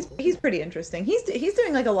 Yeah, he's pretty interesting. He's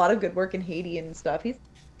doing like a lot of good work in Haiti and stuff. He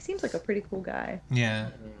seems like a pretty cool guy. Yeah.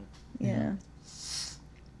 Yeah.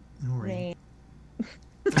 Right.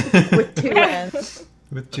 Rainn. With 2 ends.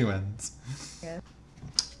 With 2 ends. Yeah.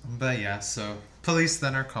 But yeah, so police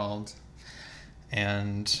then are called,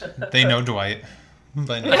 and they know Dwight.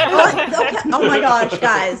 But no. Oh my gosh,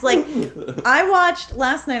 guys! Like, I watched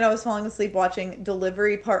last night. I was falling asleep watching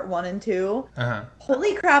Delivery Part 1 and 2. Uh-huh.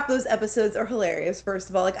 Holy crap, those episodes are hilarious. First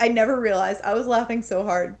of all, like I never realized I was laughing so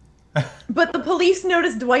hard. But the police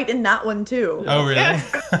noticed Dwight in that one too. Oh really?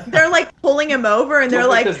 They're like pulling him over, and they're Don't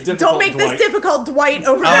like, make this difficult, "Don't make this Dwight." difficult, Dwight."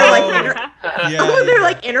 Over Oh. there, like, Yeah. over there, yeah.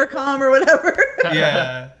 like intercom or whatever.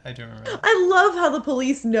 Yeah, I do remember. I love how the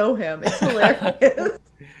police know him. It's hilarious.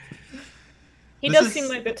 He This does is- seem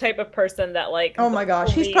like the type of person that like. Oh my the gosh,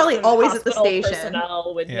 he's police probably and always at the hospital station.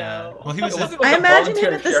 Personnel would Yeah. know. Well, he was. Wasn't A, like I a imagine him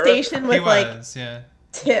volunteer at the sheriff? station he with like was. Yeah.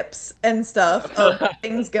 tips and stuff of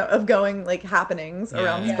things going like happenings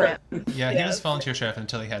around Yeah. Scranton. Yeah, he was Yes. volunteer sheriff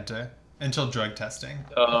until drug testing.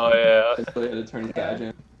 Oh yeah. Until he had to turn his badge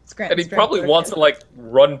in. Scranton, And he probably wants to like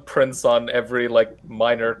run prints on every like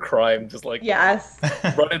minor crime, just like Yes.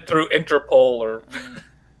 run it through Interpol or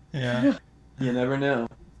Yeah. You never know.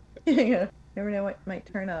 Yeah. Never know what might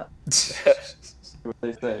turn up. What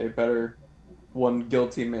they say, better one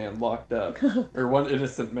guilty man locked up, or one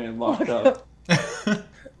innocent man locked up.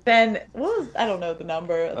 Then I don't know the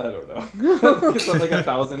number. I don't know. It's like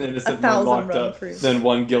 1,000 innocent men 1,000 locked run up, free. then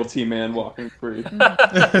one guilty man walking free.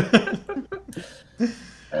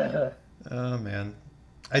 Oh man,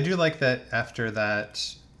 I do like that. After that,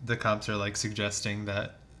 the cops are like suggesting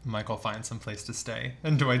that Michael find some place to stay,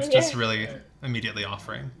 and Dwight's just Yeah. really immediately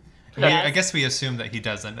offering. Yeah. I guess we assume that he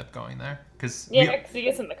does end up going there because Yeah, because he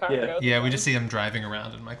gets in the car. Yeah. and goes we with just him. see him driving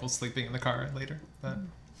around and Michael's sleeping in the car later, but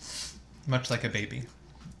much like a baby.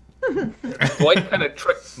 Dwight kind of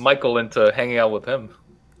tricked Michael into hanging out with him.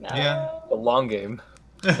 No. Yeah. The long game.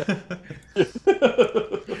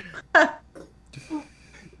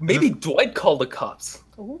 Maybe Dwight called the cops.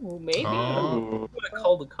 Ooh, maybe. Oh, Ooh. Who would have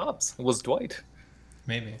called the cops? It was Dwight.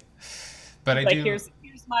 maybe. But I Like do. here's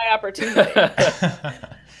my opportunity.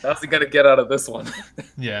 How's he gonna get out of this one?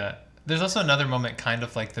 Yeah. There's also another moment, kind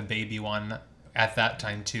of like the baby one at that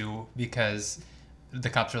time, too, because the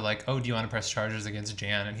cops are like, oh, do you want to press charges against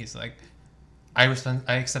Jan? And he's like, I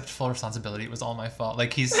accept full responsibility. It was all my fault.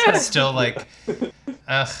 Like, he's still, like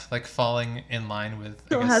falling in line with... I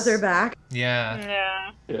Still guess- has her back. Yeah.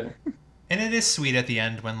 Yeah. Yeah. And it is sweet at the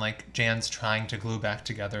end when, like, Jan's trying to glue back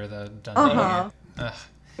together the Dundee. Uh-huh. Ugh.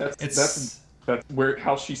 That's where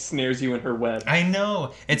how she snares you in her web. I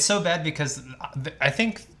know. It's so bad because I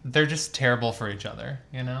think they're just terrible for each other,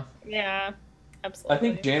 you know? Yeah. Absolutely. I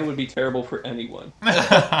think Jan would be terrible for anyone.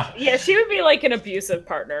 Yeah, she would be like an abusive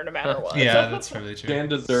partner no matter what. Yeah, that's really true. Jan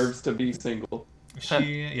deserves to be single.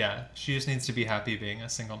 She just needs to be happy being a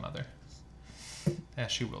single mother. Yeah,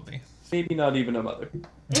 she will be. Maybe not even a mother.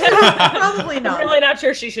 Probably I'm not. really not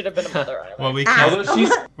sure she should have been a mother either. Well, we Ah, can't. Although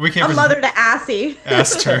she's We can't. a mother to Assy.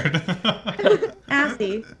 Ass turd.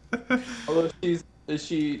 Assy.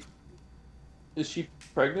 is she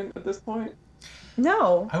pregnant at this point?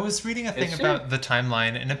 No. I was reading a thing Is she? about the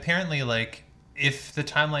timeline, and apparently, like, if the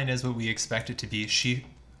timeline is what we expect it to be, she,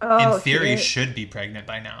 Oh, in theory, she is. should be pregnant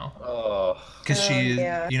by now. Oh, Because Oh, she,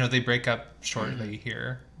 yeah. they break up shortly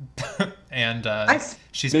here, and I-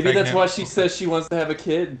 she's Maybe pregnant. that's why she says she wants to have a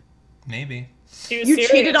kid. Maybe. She was You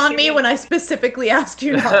serious. cheated on She me was- when I specifically asked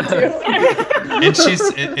you not to.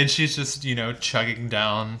 And she's just chugging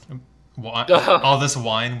down all this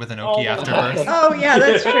wine with an Oh oaky my afterbirth. Oh yeah,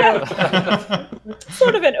 that's true.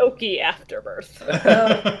 sort of an oaky afterbirth.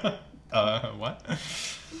 What?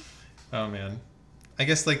 Oh man. I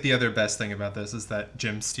guess like the other best thing about this is that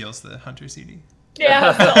Jim steals the Hunter CD.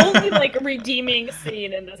 Yeah, the only like redeeming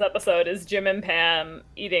scene in this episode is Jim and Pam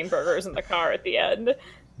eating burgers in the car at the end.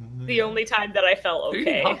 The only time that I felt they're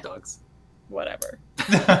eating okay. hot dogs. Whatever.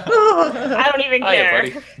 I don't even Hiya, care.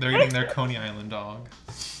 buddy. They're eating their Coney Island dog.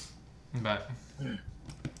 But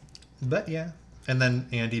yeah. And then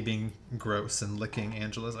Andy being gross and licking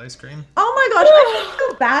Angela's ice cream. Oh my gosh, I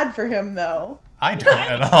feel bad for him though. I don't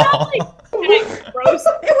at all. Gross.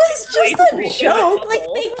 It was just a joke. Like,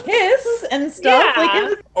 they kiss and stuff. Yeah. Like,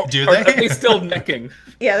 it was, Do Are they? they still necking?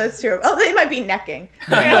 yeah, that's true. Oh, they might be necking.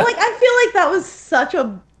 But, like, I feel like that was such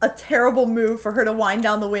a terrible move for her to wind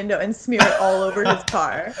down the window and smear it all over his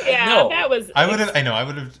car. Yeah, No. that was. I would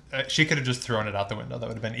have. She could have just thrown it out the window. That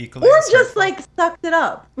would have been equally. Or as just, hurtful. like, sucked it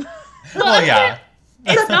up. Well, yeah.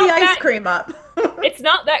 Sucked the not ice that- cream up. It's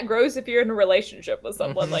not that gross if you're in a relationship with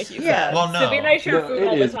someone, like you Yeah. said. Well, no. To be nice to your No, food it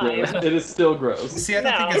all the is gross. time. It is still gross. See, I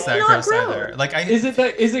don't No. think it's It's that not gross gross. either. Like,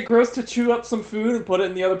 Is it gross to chew up some food and put it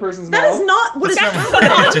in the other person's That mouth? is not what That's it's not what for.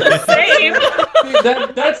 I did.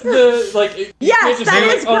 Same. That's the like. You Yes, can't just that be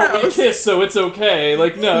is like, oh, we gross. kiss, so it's okay.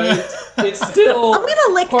 Like, no, it's still. I'm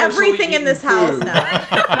gonna lick partially everything in eaten this house food. now.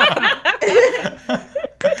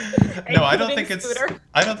 No, I don't think Including it's. Scooter.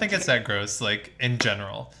 I don't think it's that gross, like in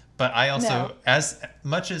general. But I also, No. as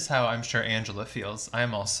much as how I'm sure Angela feels, I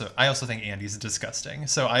also think Andy's disgusting.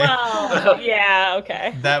 So Well, yeah,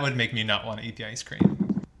 okay. that would make me not want to eat the ice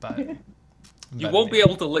cream. But You won't be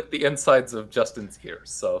able to lick the insides of Justin's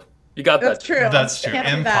ears, so you got That's that. true. That's true.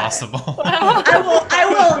 Can't do that. Impossible.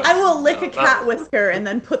 I will lick a cat whisker and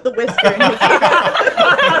then put the whisker in his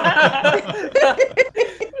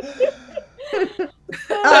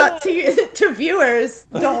ear. To viewers,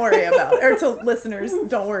 don't worry about it. Or to listeners,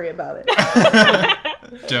 don't worry about it.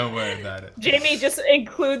 Don't worry about it. Jamie, just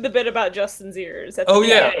include the bit about Justin's ears at Oh, the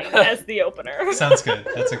yeah. beginning as the opener. Sounds good.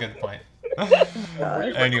 That's a good point.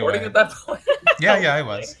 Recording Anyway, at that point. yeah, I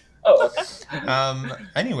was. Oh, okay.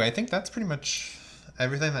 Anyway, I think that's pretty much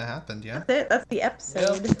everything that happened. Yeah, That's it. That's the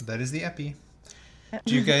episode. that is the epi.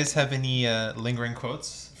 Do you guys have any lingering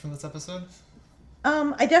quotes from this episode?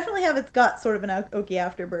 I definitely have. It's got sort of an Okie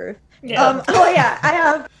afterbirth. Yeah. Oh yeah, I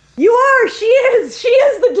have. You are. She is. She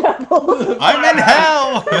is the devil. I'm in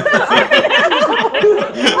hell.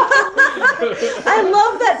 I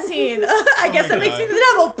love that scene. I guess my that makes God. me the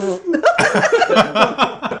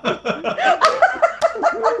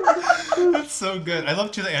devil. That's so good. I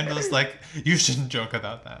love too that Angela's like, you shouldn't joke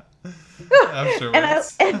about that.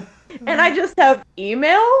 Afterwards. and I just have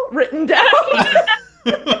email written down.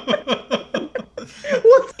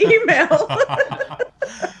 What's email?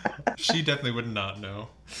 She definitely would not know.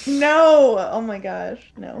 No. Oh my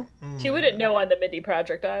gosh. No. She wouldn't know on the Mindy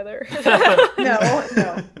Project either. No.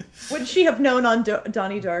 No. Would she have known on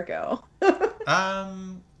Donnie Darko?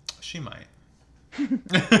 She might.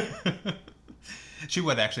 She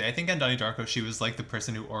would actually. I think on Donnie Darko, she was like the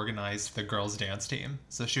person who organized the girls' dance team.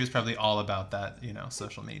 So she was probably all about that,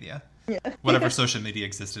 social media. Yeah. Whatever social media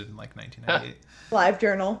existed in like 1998. Live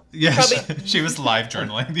journal. Yeah, Probably- she was live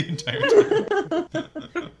journaling the entire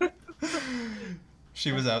time.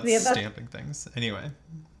 She was out Yeah, that's- stamping things. Anyway,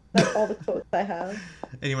 That's all the quotes I have.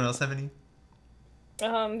 anyone else have any?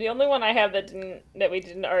 The only one I have that we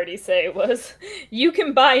didn't already say was, "You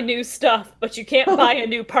can buy new stuff, but you can't buy a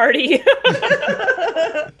new party."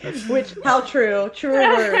 Which, how true. True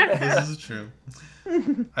word. This is true.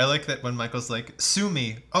 I like that when Michael's like, "Sue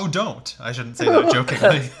me." Oh, don't. I shouldn't say that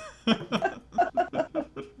jokingly.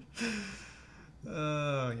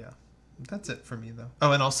 Oh, yeah. That's it for me, though.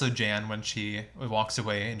 Oh, and also Jan when she walks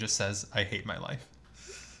away and just says, "I hate my life."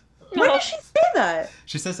 When did she say that?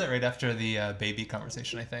 She says that right after the baby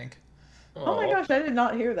conversation, I think. Oh my gosh, I did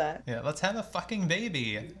not hear that. Yeah, let's have a fucking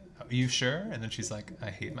baby. Are you sure? And then she's like, "I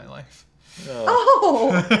hate my life."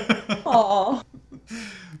 Oh. Aw.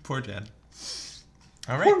 Poor Jan.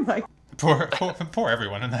 All Oh right. my. Poor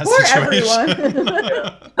everyone in that Poor situation.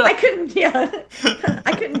 everyone. I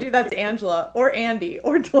couldn't do that to Angela or Andy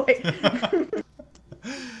or Dwight.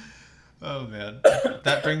 Oh man.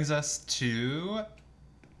 That brings us to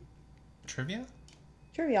trivia.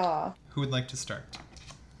 Trivia. Who would like to start?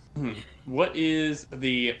 What is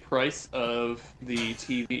the price of the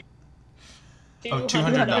TV? Oh,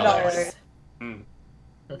 $200.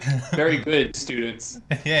 Very good, students.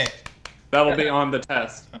 Yay. That will be on the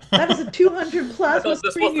test. That is a 200 plasma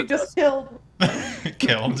this screen was you the just test. killed.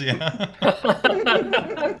 Killed, yeah.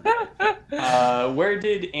 Where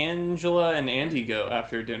did Angela and Andy go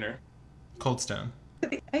after dinner? Cold Stone. To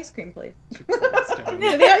the ice cream place. Cold Stone.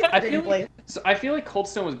 To the ice I cream feel place. So I feel like Cold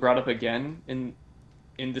Stone was brought up again in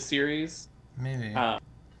the series. Maybe.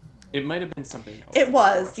 It might have been something else. It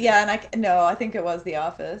was, yeah, and I think it was The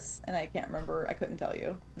Office, and I can't remember. I couldn't tell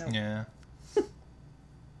you. No. Yeah.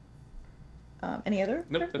 Any other?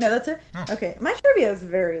 Nope, that's No, that's it. Oh. Okay, my trivia is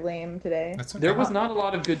very lame today. That's okay. There was not a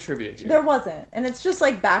lot of good trivia here. There wasn't, and it's just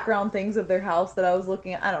like background things of their house that I was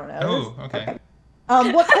looking at. I don't know. Oh, okay.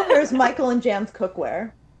 What color is Michael and Jan's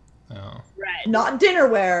cookware? Oh. Red. Not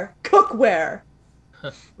dinnerware, cookware.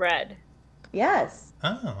 Red. Yes,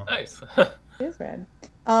 Oh. Nice. it is red.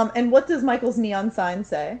 And what does Michael's neon sign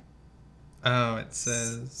say? Oh, it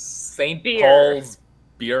says. St. Beer. Paul's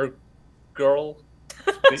Beer Girl.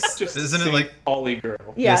 It's just Isn't it St. like- Pauli girl?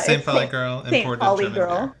 Yeah, St. it's Pauli girl, St. imported Pauli German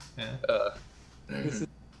girl. beer. Yeah.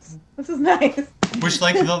 This is nice. Which,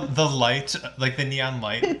 like, the light, like the neon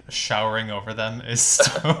light showering over them is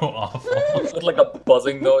so awful. With like a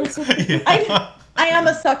buzzing noise. Yeah. I am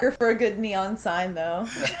a sucker for a good neon sign, though.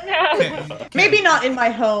 Maybe not in my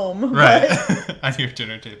home. Right. But On your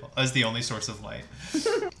dinner table as the only source of light.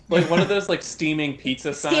 Like one of those like steaming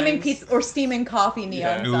pizza signs. steaming pizza or steaming coffee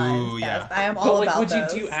neon Yeah. signs. Ooh, Yes, yeah. I am But all like, about would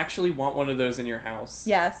those. you actually want one of those in your house?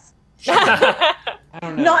 Yes. I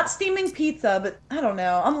don't know. Not steaming pizza, but I don't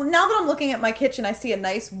know. Now that I'm looking at my kitchen, I see a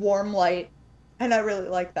nice warm light, and I really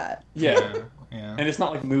like that. Yeah, Yeah. and it's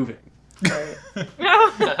not like moving.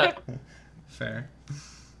 Right. Fair.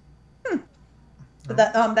 But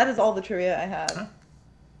that is all the trivia I had.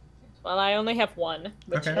 Well, I only have one,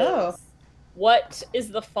 which Okay. is Oh. what is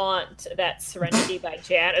the font that Serenity by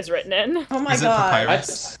Jan is written in? Oh my Is it god.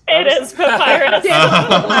 papyrus? It is papyrus. Yeah,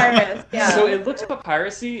 papyrus. Yeah. So it looks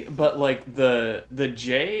papyrusy, but like the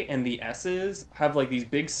J and the S's have like these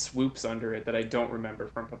big swoops under it that I don't remember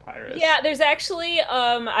from papyrus. Yeah, there's actually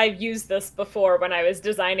I've used this before when I was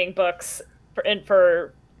designing books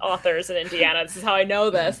for authors in Indiana. This is how I know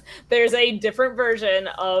this. There's a different version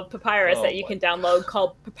of Papyrus that you can download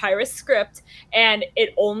called Papyrus Script, and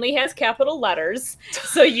it only has capital letters,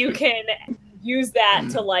 so you can use that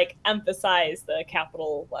to like emphasize the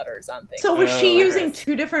capital letters on things. So was she Oh, using okay.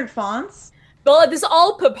 two different fonts? Well, this is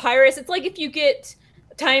all Papyrus. It's like if you get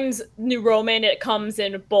Times New Roman, it comes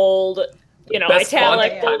in bold, Best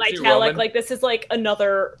italic, font, bold, Times New italic. Roman. Like this is like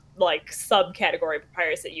another like subcategory of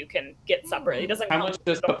Papyrus that you can get separately. It doesn't. How come much with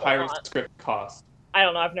does the papyrus font. script cost? I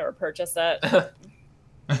don't know. I've never purchased it. I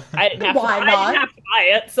didn't have. Why I not? didn't have to buy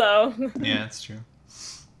it, so. Yeah, it's true.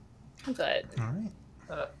 But All right.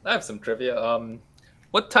 I have some trivia.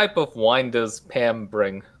 What type of wine does Pam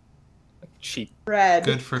bring? Cheap. Red.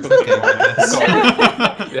 Good for cooking, I guess.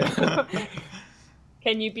 Yeah.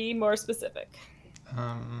 can you be more specific?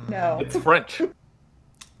 No. It's French.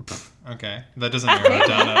 Okay, that doesn't narrow it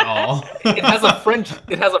down at all. It has a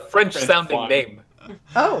French sounding wine. name.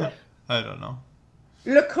 Oh. I don't know.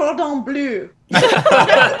 Le Cordon Bleu. I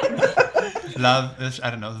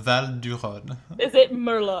don't know. Val du Rhône. Is it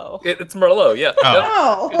Merlot? It's Merlot, yeah.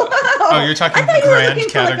 Oh. Yep. Oh. Oh, you're talking I thought you were brand looking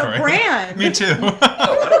for category. like a brand. Me too.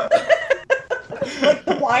 Like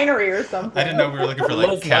the winery or something. I didn't know we were looking for like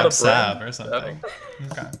Merlot's not Cab a Sav brand. or something.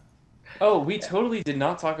 Okay. Oh, we totally did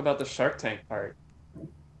not talk about the Shark Tank part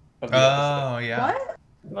of the episode. Oh yeah. What?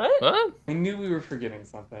 What? Huh? I knew we were forgetting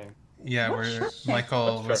something. Yeah, What where Shark Tank?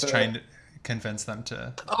 Michael What's was Shark trying to convince them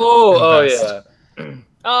to. Oh Invest. yeah.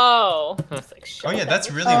 Oh. It's like, shit, Oh yeah,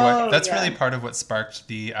 that's really Oh, what. That's yeah. really part of what sparked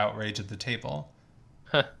the outrage at the table.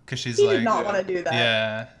 Huh. Because she's He like, did not want to do that.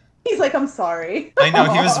 yeah. He's like, I'm sorry. I know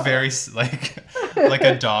he was very like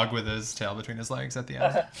a dog with his tail between his legs at the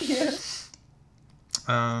end.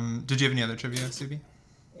 Yeah. Did you have any other trivia, Subi?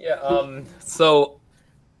 Yeah. So,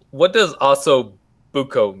 what does also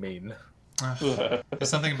buco mean? There's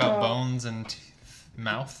something about bones and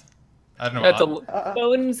mouth. I don't know. That's a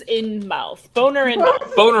Bones in mouth. Boner in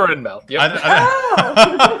mouth. boner in mouth. Yep.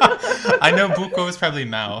 I know buco is probably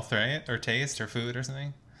mouth, right? Or taste or food or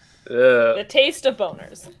something. The taste of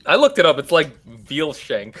boners. I looked it up. It's like veal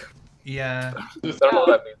shank. Yeah. I don't know what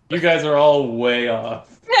that means. You guys are all way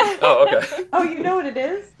off. Oh, okay. Oh, you know what it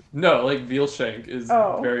is? No, like veal shank is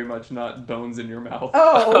Oh. very much not bones in your mouth.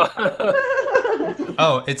 Oh.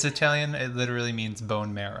 Oh, it's Italian. It literally means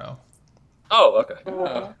bone marrow. Oh, okay.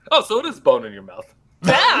 Oh. Oh, so it is bone in your mouth.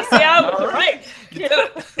 Yeah, see, I'm right. You did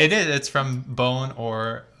it. It is. It's from bone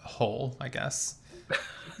or hole, I guess.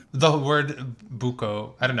 The word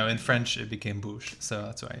buco, I don't know. In French, it became bouche, so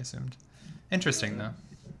that's what I assumed. Interesting, though.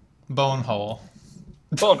 Bone hole.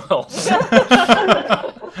 Bone hole.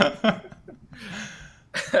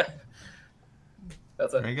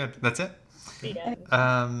 That's it. Very good. That's it.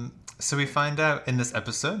 Yeah. So we find out in this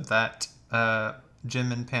episode that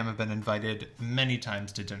Jim and Pam have been invited many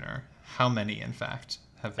times to dinner. How many, in fact,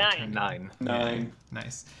 have they 9. turned? 9. 9.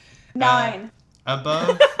 Nice. 9.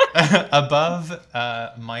 Above, above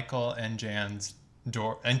Michael and Jan's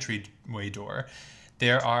entryway door,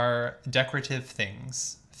 there are decorative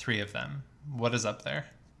things. 3 of them. What is up there?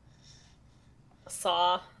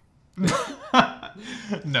 Saw.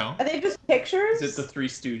 No. Are they just pictures? Is it the Three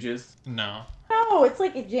Stooges? No. No, it's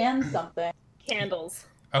like a Jan something. Candles.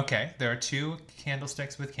 Okay, there are 2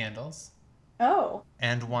 candlesticks with candles Oh.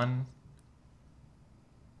 and 1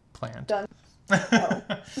 plant. Done. There's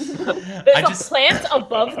I a just plant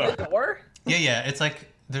above the door. yeah, it's like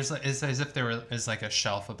It's as if there is like a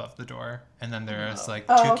shelf above the door, and then there's like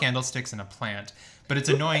Oh. two candlesticks and a plant. But it's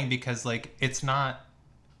annoying because like it's not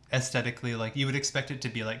aesthetically like you would expect it to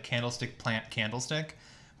be like candlestick, plant, candlestick,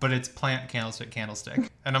 but it's plant, candlestick, candlestick.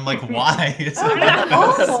 And I'm like, why? It's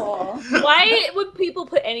Awful. Why would people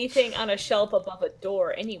put anything on a shelf above a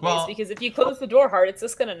door anyways? Well- Because if you close the door hard, it's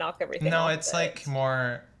just gonna knock everything no, off it's of it. like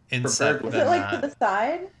more inset Is than Is it like that. to the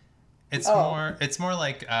side? It's Oh. more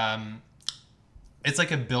like it's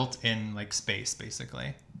like a built-in like space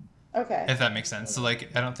basically, Okay. if that makes sense. So like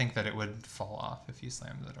I don't think that it would fall off if you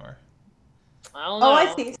slammed the door. I don't know. Oh,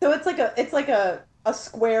 I see. So it's like a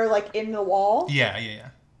square like in the wall. Yeah.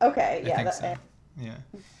 Okay. I Yeah. think That, so. Yeah.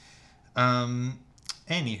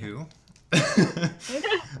 Anywho.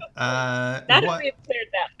 Now that what, we've cleared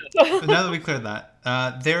that. now that we cleared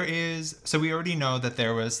that, there is. So we already know that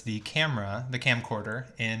there was the camcorder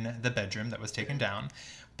in the bedroom that was taken down.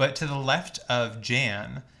 But to the left of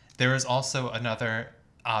Jan, there is also another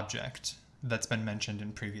object that's been mentioned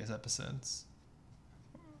in previous episodes.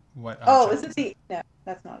 What? Oh, object is it the? No,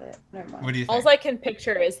 that's not it. Never mind. What do you think? All I can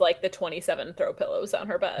picture is like the 27 throw pillows on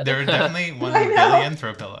her bed. There are definitely 1 I know. billion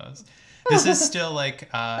throw pillows. This is still like.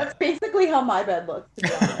 That's basically how my bed looks. To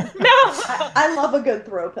be honest. No. I love a good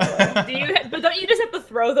throw pillow, But don't you just have to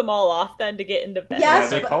throw them all off then to get into bed? Yeah. Yeah,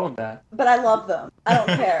 they but- call them that. but I love them. I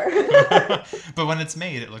don't care. But when it's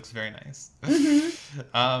made, it looks very nice.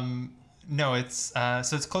 Mm-hmm. No, it's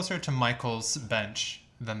so it's closer to Michael's bench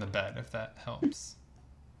than the bed, if that helps.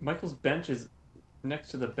 Michael's bench is next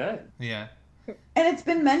to the bed. Yeah. And it's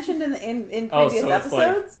been mentioned in Oh, previous so it's like-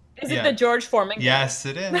 episodes. Is Yeah. it the George Foreman? Yes,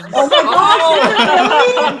 it is. Oh my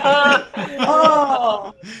gosh!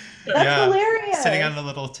 Oh, that's Yeah. hilarious. Sitting on a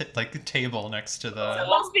little table next to So it the.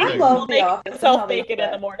 must be I cool love The making Office and himself how they bacon do in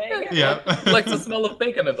the that. morning. Yeah. Like the smell of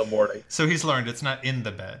bacon in the morning. So he's learned it's not in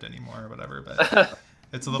the bed anymore or whatever, but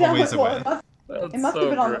it's a little Yeah, ways well, away. That's It must so have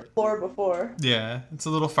been on the great. floor before. Yeah, it's a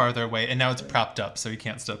little farther away, and now it's propped up, so you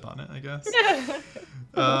can't step on it, I guess.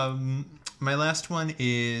 My last one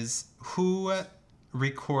is who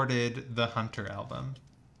recorded the Hunter album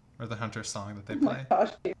or the Hunter song that they Oh my play? gosh,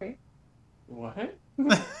 Jamie. What?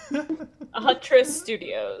 Huntress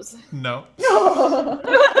Studios. No.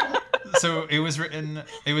 So it was written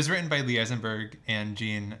by Lee Eisenberg and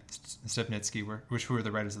Gene Stepnitsky, who were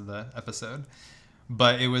the writers of the episode.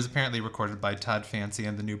 But it was apparently recorded by Todd Fancy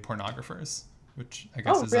and the New Pornographers, which I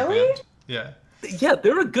guess Oh, is really? a band. Yeah. Yeah,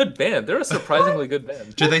 they're a good band. They're a surprisingly good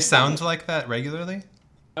band. Do they sound like that regularly?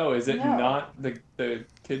 Oh, is it No. not the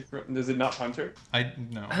kid from? Is it not Hunter? I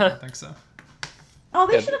don't think so. Oh,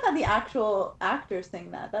 they Yeah. should have had the actual actors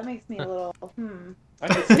sing that. That makes me a little. I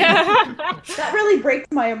could see That really breaks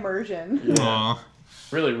my immersion. Yeah. Aw.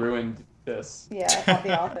 really ruined this. Yeah, I thought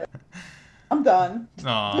The Office. I'm done.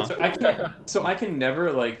 Aw. So I can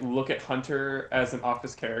never like look at Hunter as an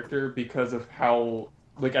Office character because of how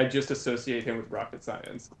like I just associate him with rocket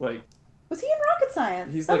science. Like Was he in Rocket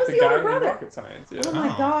Science? he's that like was the the guy older in brother. rocket science. Yeah. Oh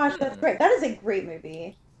my Oh. gosh, that's great. That is a great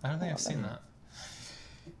movie. I don't think I've seen that.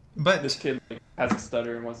 This But kid like, has a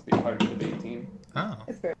stutter and wants to be part of the 18. oh,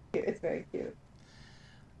 It's very cute. It's very cute.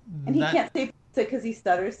 And he that- can't say pizza because he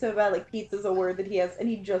stutters so bad. Like pizza's a word that he has, and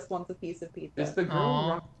he just wants a piece of pizza. Is the girl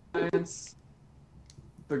Aw. in rocket science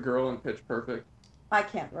the girl in Pitch Perfect? I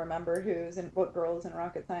can't remember what girl is in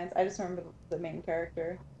Rocket Science. I just remember the main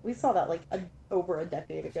character. We saw that like over a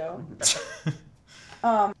decade ago.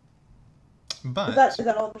 but Is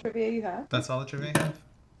that all the trivia you have? that's all the trivia I have.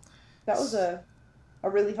 That was a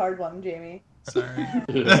really hard one, Jamie. Sorry.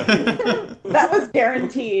 That was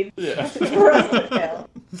guaranteed Yeah. for us to fail.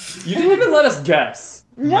 You didn't even let us guess.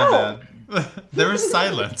 No, My bad. There was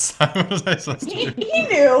silence. How was I supposed to he do?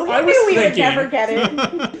 knew. He I was knew we would thinking. never get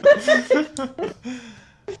it.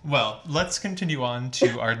 Well, let's continue on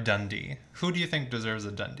to our Dundee. Who do you think deserves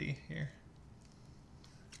a Dundee here?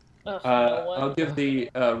 Ugh, no one. I'll give the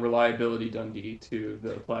reliability Dundee to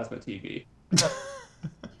the plasma TV.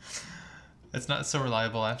 It's not so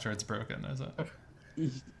reliable after it's broken, is it?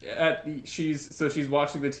 She's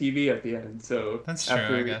watching the TV at the end. So That's true,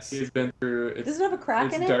 after I guess. she's been through Does it have a crack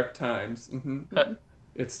its in it? dark times.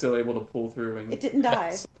 It's still able to pull through and It didn't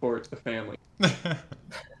die. support the family.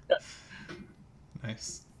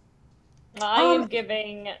 Nice. I am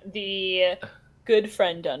giving the good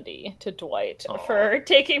friend Dundee to Dwight Aw. for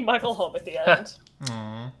taking Michael home at the end.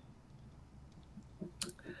 Aww.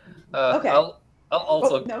 Okay. I'll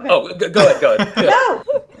also. Oh, no, okay. Oh, go ahead. Go ahead. No!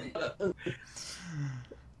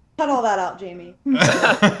 Cut all that out, Jamie.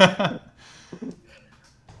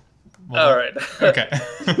 All right. Okay.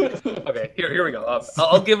 Okay. Here we go.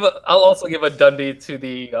 I'll also give a Dundee to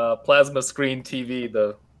the plasma screen TV,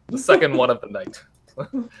 the second one of the night.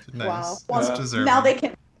 Nice. Wow. It's Well, deserving. now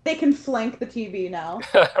they can flank the TV now.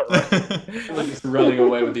 Like just running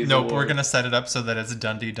away with these. Nope, awards. we're gonna set it up so that it's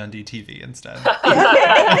Dundee TV instead.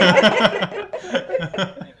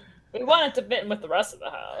 We want it to fit in with the rest of the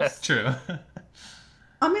house. True.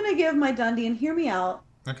 I'm gonna give my Dundee, and hear me out,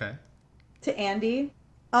 Okay. to Andy.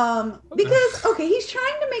 Because he's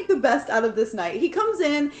trying to make the best out of this night. He comes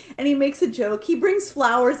in and he makes a joke. He brings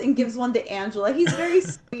flowers and gives one to Angela. He's very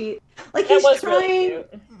sweet. Like That he's was trying. really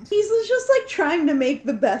cute. He's just like trying to make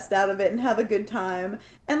the best out of it and have a good time.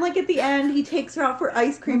 And like at the end, he takes her out for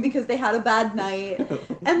ice cream because they had a bad night.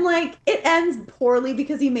 And like it ends poorly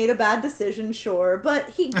because he made a bad decision, sure. But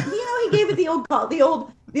he gave it the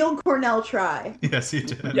old Cornell try. Yes, he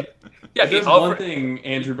did. Yeah, If there's one thing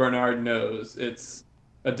Andrew Barnard knows, it's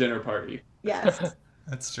a dinner party. Yes.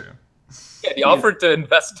 That's true. Yeah, he offered to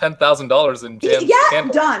invest $10,000 in Jan's Yeah,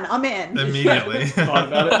 candle. done. I'm in. Immediately. Thought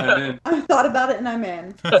about it, I'm in. I thought about it and I'm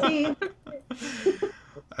in. See?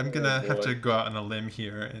 I'm gonna have to go out on a limb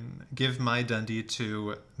here and give my Dundee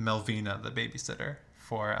to Melvina, the babysitter,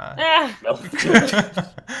 for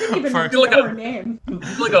Didn't even For- know Like her name.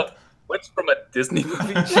 Like a witch from a Disney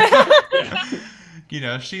movie.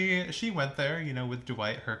 she went there, with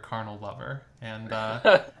Dwight, her carnal lover, and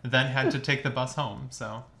then had to take the bus home.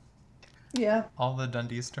 So Yeah. all the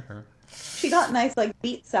Dundees to her. She got nice like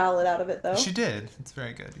beet salad out of it though. She did. It's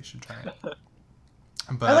very good. You should try it.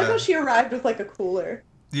 But I like how she arrived with like a cooler.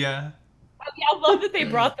 yeah, Yeah, I love that they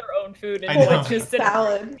brought their own food I and know. Dwight just didn't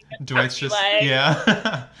Salad. Dwight's just Like-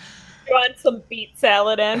 yeah. You want some beet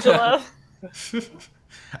salad, Angela?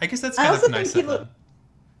 I guess that's I kind also of think nice he of them.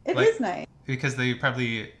 It Like- is nice. Because they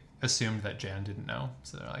probably assumed that Jan didn't know.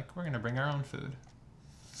 So they're like, we're going to bring our own food.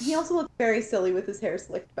 He also looked very silly with his hair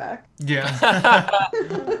slicked back. Yeah.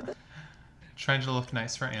 Trying to look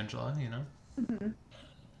nice for Angela, Mm-hmm.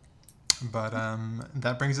 But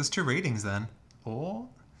that brings us to ratings then. Oh,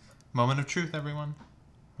 moment of truth, everyone.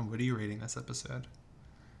 What are you rating this episode?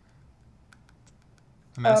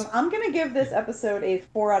 I'm gonna give this episode a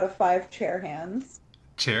 4 out of 5 chair hands.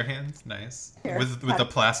 Chair hands, nice. Here, With the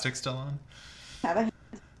plastic still on. Have a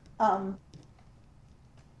hand.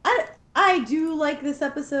 I do like this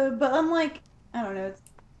episode, but I'm like, I don't know.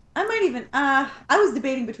 I might even I was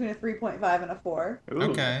debating between a 3.5 and a 4. Ooh.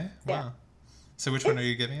 Okay, Yeah. wow. So which one are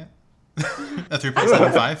you giving it? A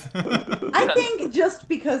 3.75? I think just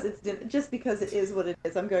because it is what it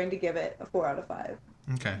is, I'm going to give it a 4 out of 5.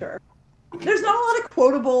 Okay. Sure. There's not a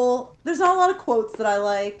lot of quotes that I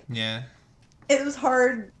like. Yeah. It was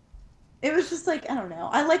hard. It was just like, I don't know.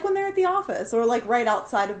 I like when they're at the office or like right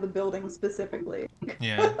outside of the building specifically.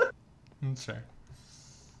 Yeah. Sure.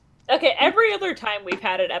 Okay, every other time we've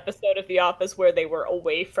had an episode of The Office where they were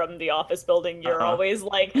away from the office building, you're always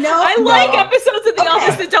like, No, I like no. episodes of The Okay.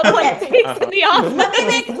 Office that don't play dates in the office.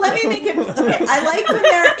 Let me make it. Okay, I like when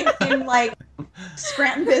they're in like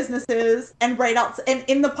Scranton businesses and right outside,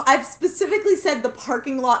 and I've specifically said the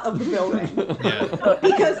parking lot of the building Yeah.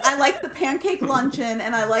 because I like the pancake luncheon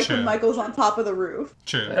and I like Sure. when Michael's on top of the roof.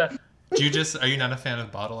 True. Are you not a fan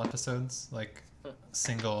of bottle episodes? Like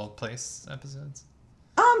single place episodes?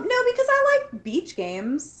 No, because I like beach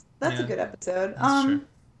games. That's a Yeah, good episode. That's true.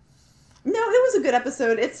 No, it was a good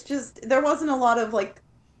episode. It's just there wasn't a lot of like,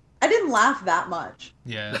 I didn't laugh that much.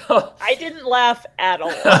 Yeah. I didn't laugh at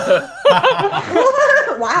all.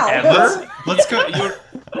 Wow. Ever? Let's go.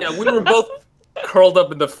 We were both curled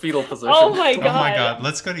up in the fetal position. Oh my Oh god. my god.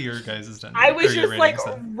 Let's go to your guys' Dundee. I was or your just like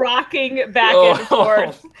ratings then. rocking back Oh. and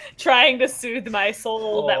forth, trying to soothe my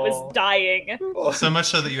soul that Oh. was dying. So much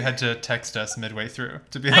so that you had to text us midway through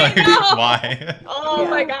to be I like, know. why? Oh Yeah.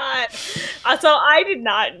 my god. So I did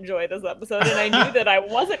not enjoy this episode, and I knew that I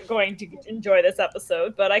wasn't going to enjoy this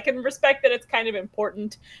episode, but I can respect that it's kind of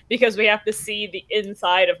important because we have to see the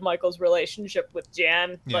inside of Michael's relationship with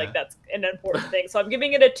Jan. Yeah. Like, that's an important thing. So I'm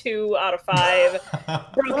giving it a 2 out of 5.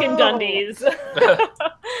 Broken Whoa. Dundies.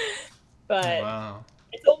 But Wow.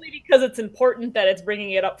 it's only because it's important that it's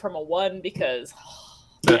bringing it up from a 1 because,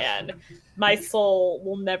 man, my soul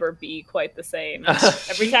will never be quite the same.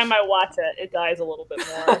 Every time I watch it, it dies a little bit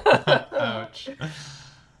more. Ouch.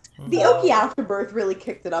 The Oki afterbirth really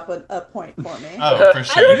kicked it up a point for me. Oh, for I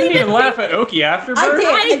sure. don't You didn't even laugh at Oki afterwards? I did.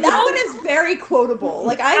 I and that don't- one is very quotable.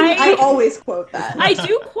 Like I always quote that. I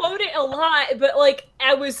do quote it a lot, but like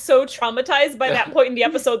I was so traumatized by that point in the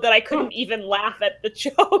episode that I couldn't even laugh at the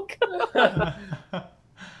joke.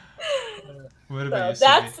 What So about you,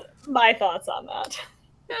 that's Susie? my thoughts on that.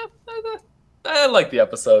 I liked the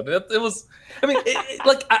episode. It was, I mean,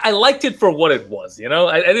 I liked it for what it was.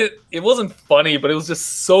 I didn't. It wasn't funny, but it was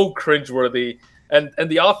just so cringeworthy. And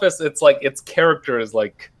The Office, it's like its character is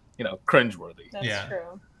like, cringeworthy. That's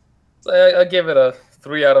true. So I give it a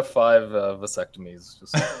 3 out of 5 vasectomies.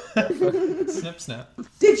 Just Snip, snap.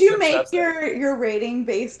 Did you Snip, make snap, snap. your rating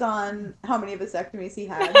based on how many vasectomies he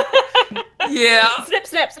had? Yeah. Snip,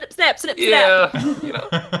 snap, snip, snap, snip, snap.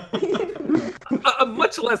 Yeah. I'm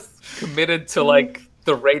much less committed to like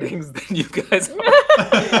the ratings than you guys are.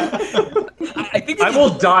 I think I will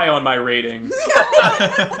die on my ratings.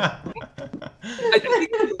 I think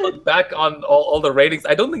if you look back on all the ratings,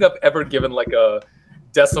 I don't think I've ever given like a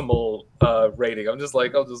decimal rating. I'm just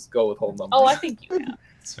like, I'll just go with whole numbers. Oh, I think you have.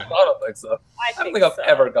 I don't think so. I don't think I've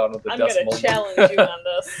ever gone with the I'm decimal. gonna challenge you on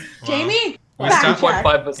this. Jamie, We fact stopped check.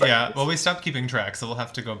 1.5%. Yeah, well, we stopped keeping track, so we'll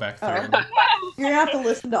have to go back through. You're gonna have to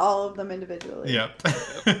listen to all of them individually. Yep.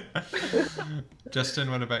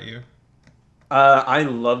 Justin, what about you? I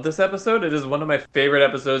love this episode. It is one of my favorite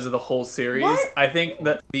episodes of the whole series. What? I think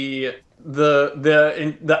that the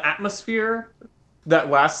atmosphere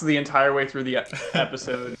that lasts the entire way through the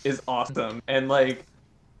episode is awesome, and like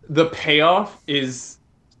the payoff is.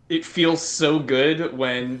 It feels so good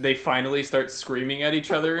when they finally start screaming at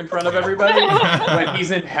each other in front of everybody. When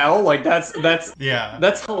he's in hell, like that's Yeah.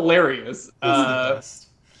 that's hilarious. That's the best.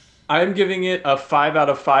 I'm giving it a 5 out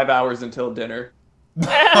of 5 hours until dinner.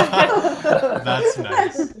 That's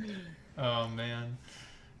nice. Oh man,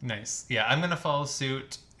 nice. Yeah, I'm gonna follow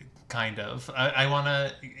suit. Kind of.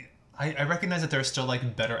 I recognize that there are still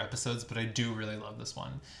like better episodes, but I do really love this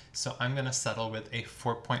one. So I'm gonna settle with a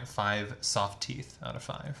 4.5 soft teeth out of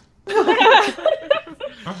 5.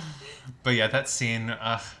 But yeah, that scene,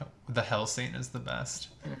 the hell scene is the best.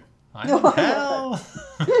 I'm in hell.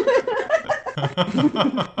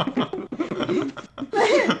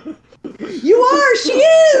 You are. She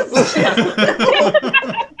is.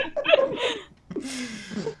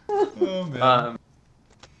 Oh man.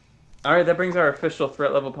 All right, that brings our official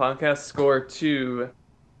Threat Level Podcast score to...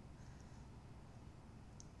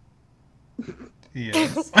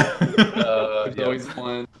 Yes. There's always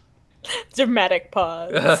one. Dramatic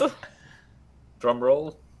pause. Drum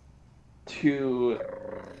roll. To...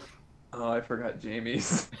 Oh, I forgot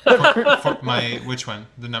Jamie's. For which one?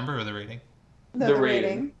 The number or the rating? The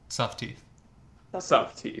rating. Soft teeth.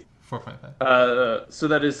 Soft teeth. 4.5. So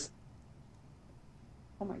that is...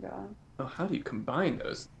 Oh my god. Oh, how do you combine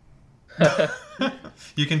those?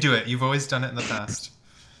 You can do it. You've always done it in the past.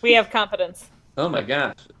 We have confidence. Oh my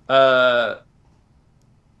gosh.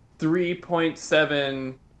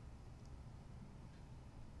 3.7...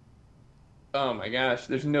 Oh my gosh,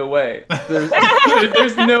 there's no way.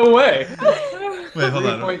 There's no way. Wait, hold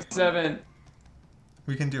on. 3.7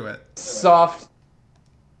 We can do it. soft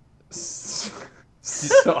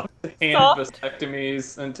hand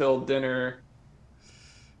vasectomies until dinner.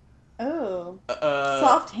 Oh. Uh,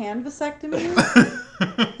 Soft hand vasectomy?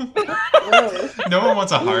 No one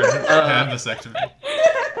wants a hard hand vasectomy.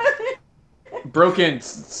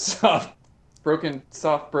 soft broken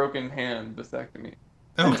hand vasectomy.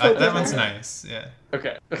 Oh, that one's nice. Yeah.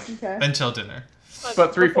 Okay. Okay. Until dinner.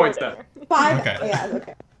 But 3 Before points dinner. down. 5. Okay. Yeah,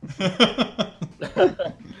 okay.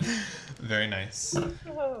 Very nice.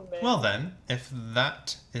 Oh, man. Well then, if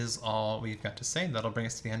that is all we've got to say, that'll bring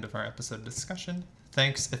us to the end of our episode discussion.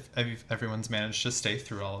 Thanks if everyone's managed to stay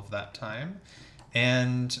through all of that time.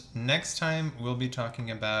 And next time we'll be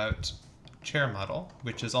talking about chair model,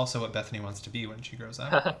 which is also what Bethany wants to be when she grows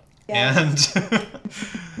up. Yeah.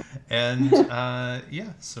 And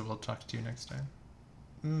yeah, so we'll talk to you next time.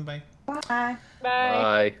 Bye. Bye. Bye.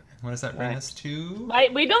 Bye. What does that bring us to?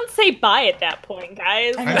 We don't say bye at that point,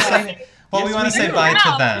 guys. I I'm know. saying, well, we Yes, want we to say do. bye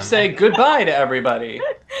to them. Say goodbye to everybody.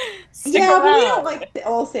 Stick Yeah, but we around. don't like to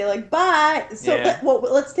all say like bye. So Yeah.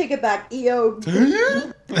 let's take it back. EO.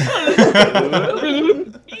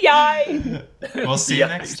 Yay. We'll see you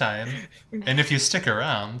next time. And if you stick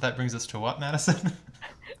around, that brings us to what, Madison?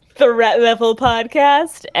 Threat Level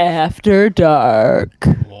Podcast After Dark.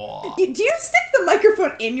 Whoa. Do you stick the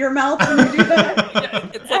microphone in your mouth when you do that? Yeah,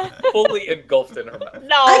 it's like fully engulfed in her mouth.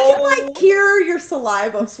 No. I can like hear your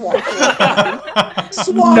saliva swap.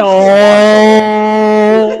 Swap. No.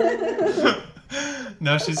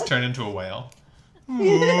 Now she's turned into a whale.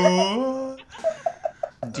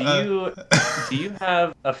 Do you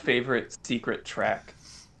have a favorite secret track?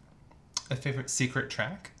 A favorite secret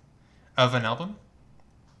track of an album?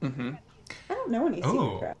 Mm-hmm. I don't know any Ooh.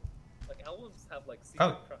 secret crap. Like albums have like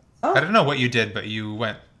secret tracks. Oh. I don't know what you did, but you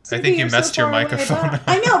went. I Cindy, think you you're so messed your far away, microphone bye. up.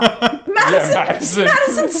 I know. Madison, Yeah,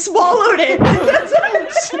 Madison swallowed it.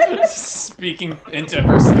 Speaking into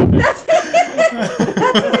herself. That's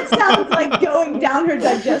what it sounds like going down her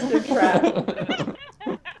digestive tract.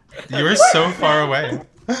 You were so far away.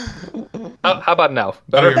 How about now? Better.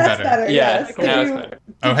 Better? You're That's better. Yeah, yes. now it's You- better.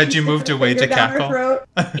 Oh, had you moved away to cackle?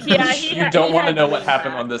 Yeah, you don't want to know what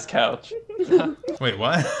happened on this couch. Wait,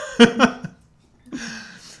 what?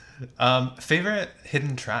 Favorite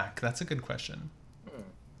hidden track? That's a good question.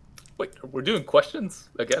 Wait, we're doing questions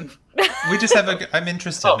again? We just have I'm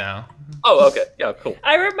interested now. Oh, okay. Yeah, cool.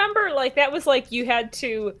 I remember that was you had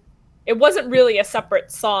to. It wasn't really a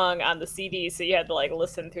separate song on the CD, so you had to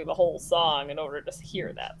listen through the whole song in order to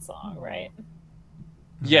hear that song, right?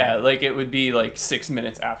 Yeah, it would be 6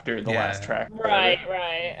 minutes after the last track. Right.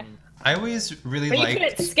 I always really but liked... you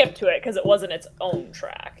couldn't skip to it because it wasn't its own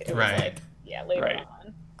track. It was later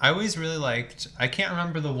on. I always really liked... I can't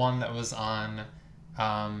remember the one that was on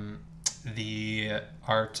The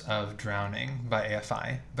Art of Drowning by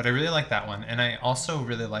AFI, but I really like that one. And I also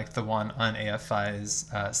really liked the one on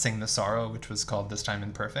AFI's Sing the Sorrow, which was called This Time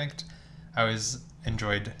Imperfect. I always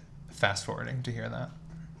enjoyed fast forwarding to hear that.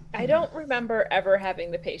 I don't remember ever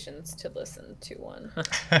having the patience to listen to one.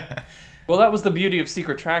 Well, that was the beauty of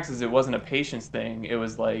Secret Tracks, is it wasn't a patience thing. It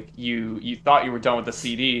was you thought you were done with the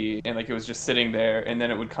CD, and it was just sitting there, and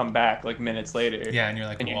then it would come back minutes later. Yeah, and you're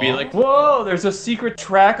like, and you'd be like, whoa, there's a secret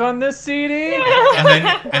track on this CD?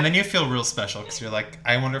 and then you feel real special, because you're like,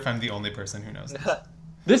 I wonder if I'm the only person who knows this.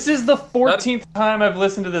 This is the 14th time I've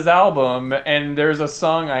listened to this album, and there's a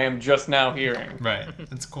song I am just now hearing. Right,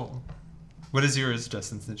 it's cool. What is yours,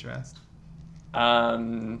 Justin, since you asked?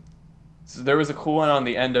 So there was a cool one on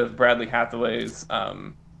the end of Bradley Hathaway's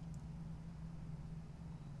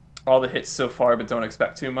All the Hits So Far But Don't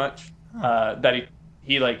Expect Too Much. That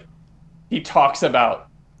he talks about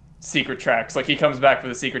secret tracks. He comes back for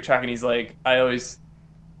the secret track and he's like, I always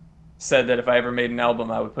said that if I ever made an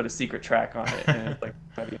album I would put a secret track on it. And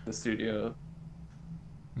it's in the studio.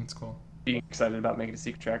 That's cool. Being excited about making a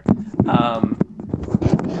secret track.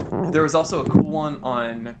 There was also a cool one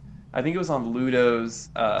on, I think it was on Ludo's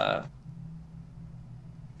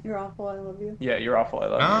You're Awful, I Love You. Yeah, You're Awful, I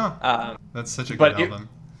Love You. That's such a good album.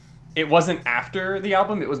 It wasn't after the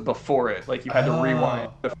album, it was before it. You had to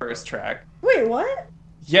rewind the first track. Wait, what?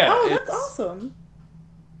 Yeah. Oh, that's awesome.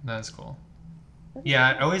 That is cool.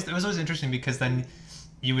 Yeah, it was always interesting because then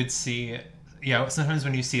you would see, sometimes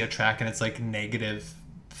when you see a track and it's negative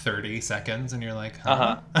 30 seconds and you're like,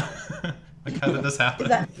 huh? How did this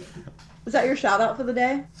happen? Is that your shout out for the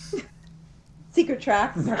day? Secret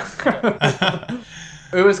tracks.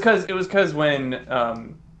 It was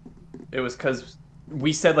because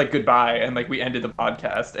we said goodbye and we ended the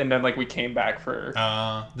podcast and then we came back for.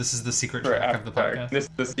 This is the secret track of the podcast. This is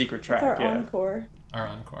the secret track. That's our encore. Our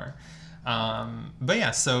encore. But yeah,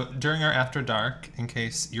 so during our After Dark, in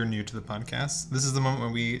case you're new to the podcast, this is the moment where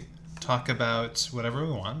we talk about whatever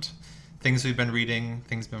we want. Things we've been reading,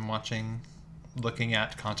 things we've been watching, looking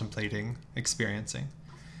at, contemplating, experiencing.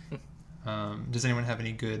 Does anyone have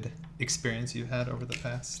any good experience you've had over the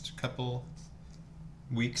past couple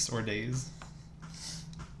weeks or days?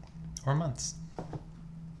 Or months?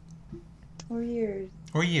 Or years.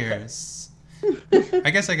 Or years.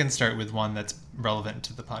 I guess I can start with one that's relevant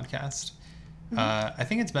to the podcast. I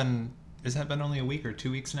think has that been only a week or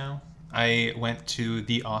 2 weeks now? I went to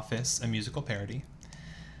The Office, a musical parody.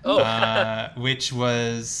 Which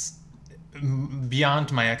was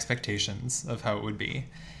beyond my expectations of how it would be.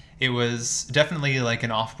 It was definitely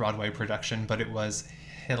an off-Broadway production, but it was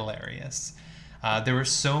hilarious. There were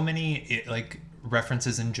so many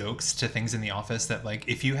references and jokes to things in The Office that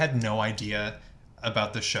if you had no idea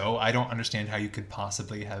about the show, I don't understand how you could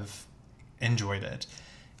possibly have enjoyed it.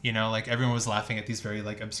 Everyone was laughing at these very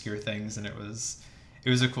obscure things, and it was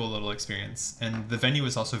a cool little experience. And the venue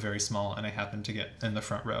was also very small, and I happened to get in the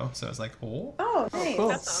front row, so I was like, oh. Oh, nice. Cool.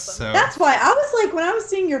 That's awesome. So... That's why I was when I was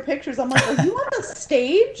seeing your pictures, I'm like, are you on the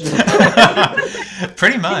stage?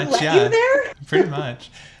 Pretty much, yeah. You there? Pretty much.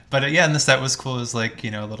 But and the set was cool. It was a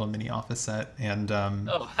little mini Office set. And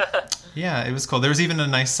yeah, it was cool. There was even a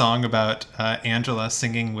nice song about Angela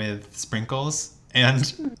singing with Sprinkles. And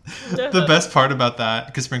the best part about that,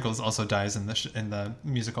 because Sprinkles also dies in the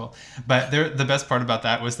musical, but the best part about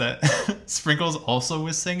that was that Sprinkles also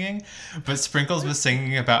was singing, but Sprinkles was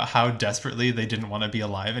singing about how desperately they didn't want to be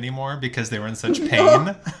alive anymore because they were in such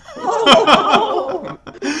pain. Oh.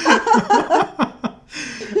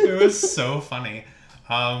 It was so funny.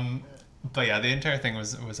 But yeah, the entire thing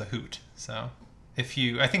was a hoot. So I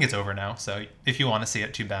think it's over now, so if you want to see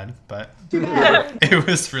it, too bad. But it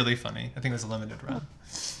was really funny. I think it was a limited run.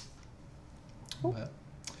 Cool. But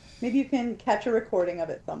maybe you can catch a recording of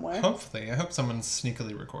it somewhere. Hopefully. I hope someone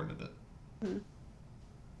sneakily recorded it.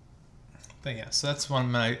 But yeah, so that's one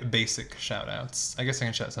of my basic shout outs. I guess I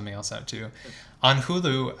can shout something else out too. On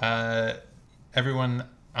Hulu, everyone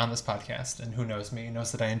on this podcast, and who knows me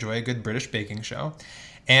knows that I enjoy a good British baking show.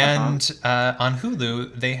 And on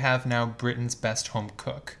Hulu, they have now Britain's Best Home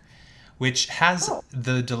Cook, which has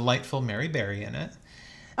the delightful Mary Berry in it.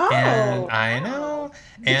 Oh, And I know.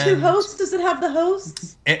 The two hosts. Does it have the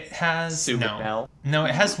hosts? It has Sue McNall. No,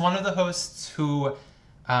 it has one of the hosts who.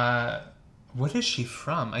 What is she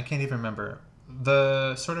from? I can't even remember.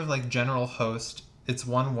 The sort of like general host. It's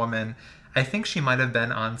one woman. I think she might have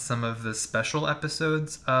been on some of the special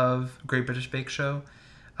episodes of Great British Bake Show,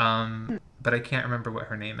 but I can't remember what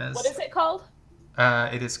her name is. What is it called?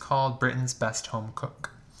 It is called Britain's Best Home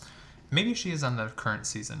Cook. Maybe she is on the current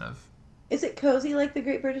season of. Is it cozy like the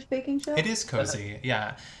Great British Baking Show? It is cozy,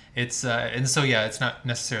 yeah. It's and so yeah, it's not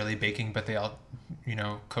necessarily baking, but they all,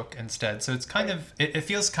 cook instead. So it's kind of it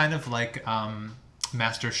feels kind of like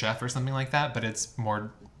Master Chef or something like that, but it's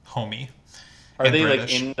more homey. Are they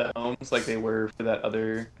British. like in the homes like they were for that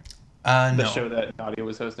other no. show that Nadia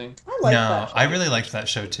was hosting? I like No, that show. I really liked that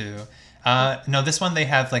show too. No, this one they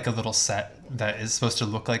have like a little set that is supposed to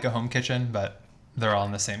look like a home kitchen, but they're all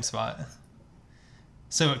in the same spot.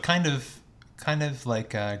 So it kind of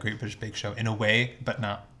like a Great British Bake Show in a way, but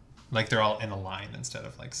not like they're all in a line instead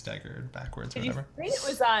of like staggered backwards or Did you whatever. say it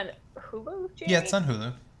was on Hulu, Jamie? Yeah, it's on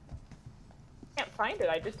Hulu. I can't find it.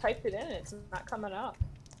 I just typed it in and it's not coming up.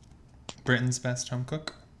 Britain's Best Home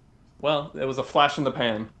Cook. Well, it was a flash in the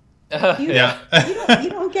pan. Yeah. You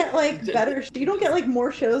don't get like better. You don't get like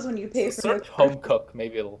more shows when you pay for Search it. home cook.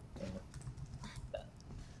 Maybe it'll.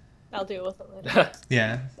 I'll deal with it later.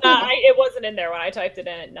 Yeah. It wasn't in there when I typed it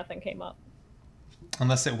in. Nothing came up.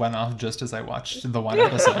 Unless it went off just as I watched the one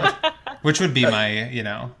episode, which would be my, it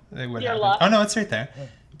would Your happen. luck. Oh no, it's right there.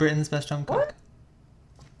 Britain's Best Home Cook. What?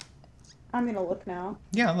 I'm gonna look now.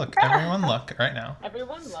 Yeah, look, everyone look right now.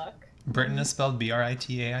 Everyone look. Britain is spelled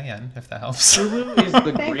Britain, if that helps. Hulu is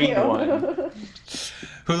the Thank green you. one.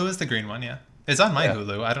 Hulu is the green one, yeah. It's on my Yeah.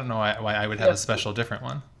 Hulu. I don't know why I would have a special different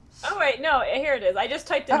one. Oh wait, no, here it is. I just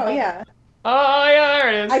typed in. Oh yeah, Oh yeah, there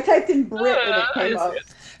it is. I typed in Brit and it came up.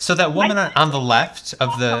 So that woman on the left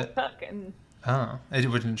of the... Cook and Oh, it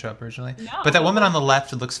wouldn't show up originally. No. But that woman on the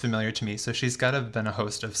left looks familiar to me, so she's got to have been a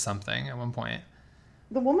host of something at one point.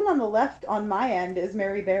 The woman on the left on my end is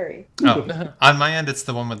Mary Berry. Oh, on my end, it's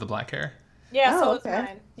the one with the black hair. yeah, so Oh, it's okay.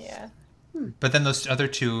 mine. Yeah. But then those other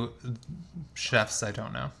two chefs, I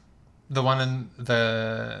don't know. The one in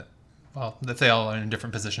the... Well, if they all are in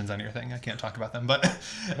different positions on your thing, I can't talk about them. But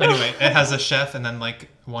anyway, it has a chef and then like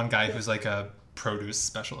one guy who's like a produce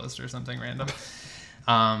specialist or something random.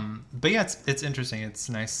 But yeah, it's interesting. It's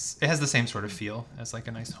nice. It has the same sort of feel as like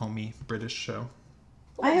a nice homey British show.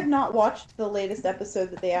 I have not watched the latest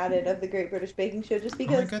episode that they added of the Great British Baking Show just Oh my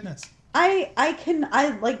because goodness. I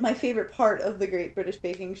like my favorite part of the Great British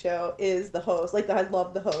Baking Show is the host. Like I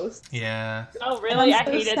love the host. Yeah. Oh really? I I'm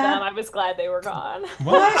so hated sad. them. I was glad they were gone.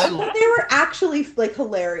 What? But they were actually like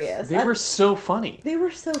hilarious. They were so funny. They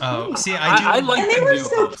were so Oh, funny. see, I do. I like and they the were new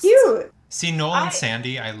so hosts. cute. See, Noel and I-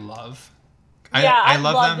 Sandy, I love. Yeah, I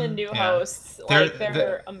love love them. the new Yeah. hosts. They're- Like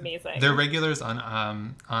they're amazing. They're regulars on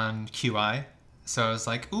QI, so I was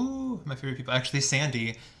like, ooh, my favorite people. Actually,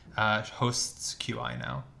 Sandy hosts QI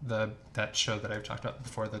now. That show that I've talked about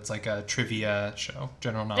before. That's like a trivia show,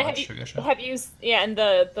 general knowledge trivia show. Have you? Yeah, and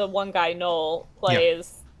the one guy Noel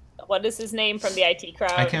plays. What is his name from the IT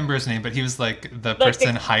crowd? I can't remember his name, but he was like the Like the-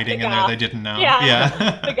 person hiding the in there goth. they didn't know. Yeah.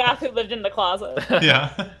 the Yeah. guy who lived in the closet.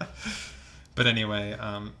 Yeah. But anyway,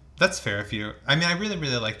 that's fair if you... I mean, I really,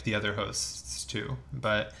 really liked the other hosts too,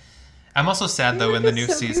 but I'm also sad though They were in the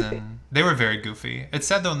just new so season... goofy. They were very goofy. It's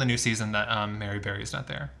sad though in the new season that Mary Berry's not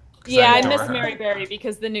there. 'Cause Yeah, I adore miss her. Mary Berry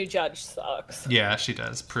because the new judge sucks. Yeah, she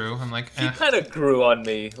does. Prue. I'm like, She eh. kind of grew on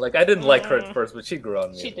me. Like I didn't like her at first, but she grew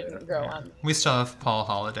on me. She later. didn't grow on me. We still have Paul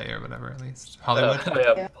Holiday or whatever at least. Hollywood?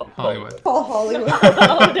 Yeah. Hollywood. Paul Hollywood.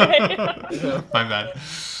 Holiday. My bad.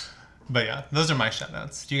 But yeah, those are my shout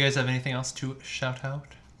outs. Do you guys have anything else to shout out?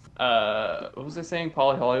 What was I saying?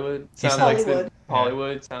 Polly Hollywood? He Sounds said- like Hollywood.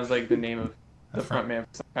 Hollywood sounds like the name of the The front. front man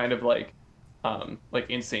for some kind of like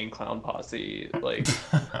Insane Clown Posse,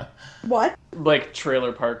 What? like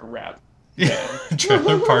trailer park rap. Yeah,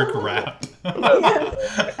 Trailer Park Rap.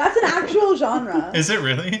 Yes. That's an actual genre. Is it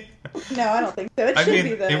really? No, I don't think so. It I should mean,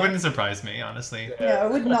 be though. it wouldn't surprise me, honestly. No,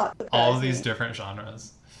 it would not. Surprise All of these me. different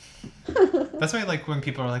genres. That's why, like, when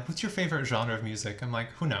people are like, "What's your favorite genre of music?" I'm like,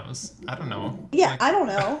 "Who knows? I don't know." Yeah, Like, I don't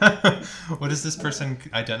know. what does this person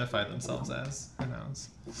identify themselves as? Who knows?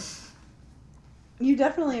 You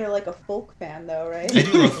definitely are like a folk fan, though, right? I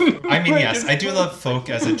do love. I mean, yes, I do love folk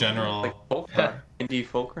as a general. Like folk rock, indie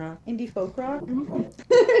folk rock. Indie folk rock.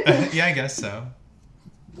 Yeah, I guess so.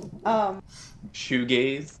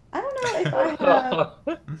 Shoegaze. I don't know if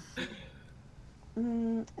I have.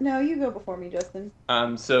 No, you go before me, Justin.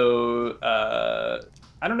 So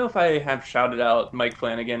I don't know if I have shouted out Mike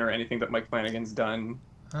Flanagan or anything that Mike Flanagan's done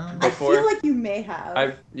before. I feel like you may have.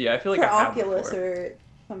 I feel like for I have Oculus before. or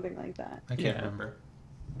something like that. I can't remember.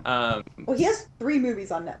 Well, he has 3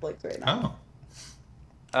 movies on Netflix right now.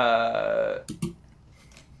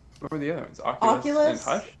 What were the other ones? Oculus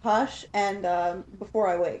and Hush, and Before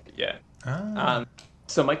I Wake. Yeah. Oh.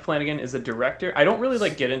 So Mike Flanagan is a director. I don't really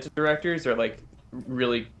like get into directors or like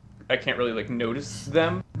really. I can't really like notice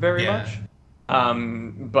them very much.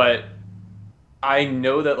 But I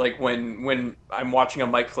know that like when I'm watching a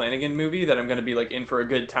Mike Flanagan movie that I'm gonna be like in for a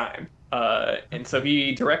good time. And so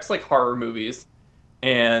he directs like horror movies.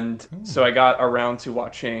 And so I got around to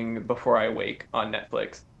watching Before I Wake on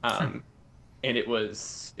Netflix. And it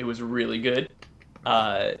was really good.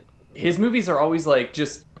 His movies are always like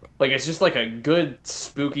it's just like a good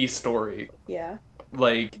spooky story. Yeah.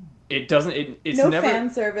 Like it's no never fan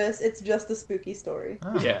service. It's just a spooky story.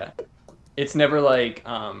 Oh. Yeah. It's never like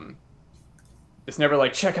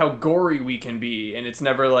check how gory we can be, and it's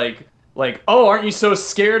never like oh, aren't you so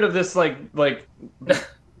scared of this like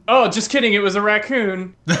oh, just kidding, it was a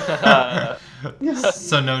raccoon. So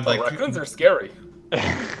no, like raccoons are scary.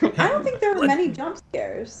 I don't think there were many jump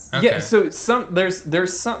scares. Okay. Yeah, so there's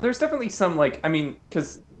definitely some like, I mean,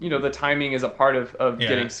 because the timing is a part of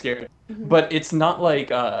getting scared, but it's not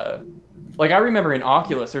like I remember in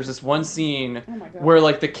Oculus there's this one scene where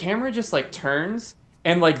like the camera just like turns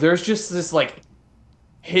and like there's just this like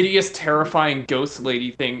hideous terrifying ghost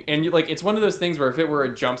lady thing, and like it's one of those things where if it were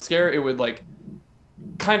a jump scare it would like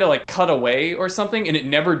kind of like cut away or something, and it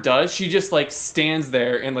never does. She just like stands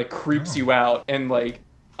there and like creeps you out, and like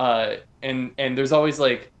and there's always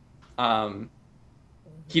like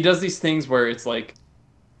he does these things where it's like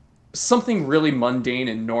something really mundane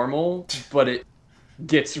and normal, but it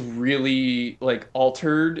gets really like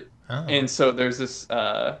altered. And so there's this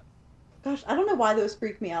gosh, I don't know why those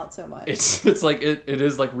freak me out so much. It's like it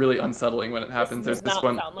is like really unsettling when it happens. This There's does this not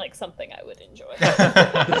one sound like something I would enjoy.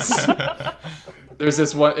 There's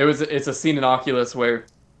this one. It's a scene in Oculus where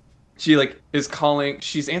she like is calling.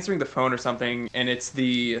 She's answering the phone or something, and it's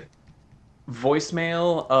the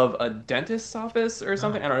voicemail of a dentist's office or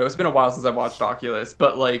something. I don't know. It's been a while since I've watched Oculus,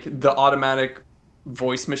 but like the automatic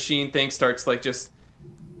voice machine thing starts like just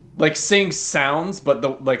like saying sounds, but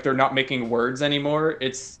they're not making words anymore.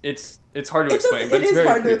 It's hard to explain, but it's very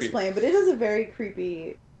hard creepy. to explain, but it is a very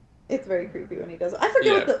creepy. It's very creepy when he does it. I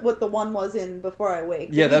forget what the one was in Before I Wake.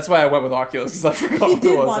 Yeah, that's why I went with Oculus, because I forgot He what it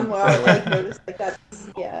did was. one where I like noticed like that's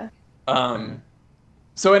yeah.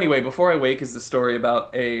 So anyway, Before I Wake is the story about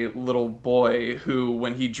a little boy who,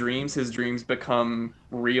 when he dreams, his dreams become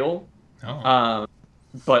real,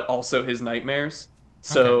 but also his nightmares.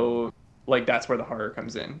 So like that's where the horror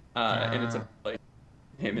comes in, and it's like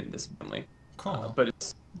him and this family. Cool. But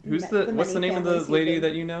it's what's the name of the lady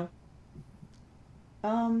that you know?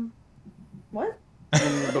 What?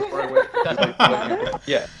 Before I Wake. Mother?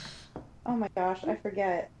 Yeah. Oh my gosh, I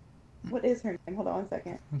forget. What is her name? Hold on 1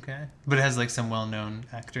 second. Okay. But it has like some well-known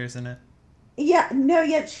actors in it. Yeah, no,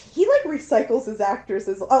 yeah, he like recycles his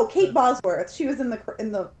actresses. Oh, Kate Bosworth. She was in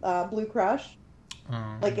the Blue Crush,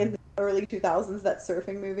 like in the early 2000s. That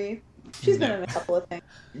surfing movie. She's been in a couple of things.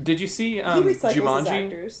 Did you see he recycles his Jumanji?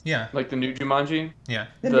 actors. Yeah. Like the new Jumanji? Yeah.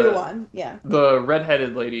 The new one, yeah. The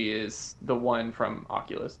redheaded lady is the one from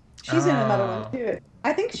Oculus. She's in another one too.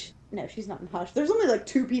 I think she's not in Hush. There's only like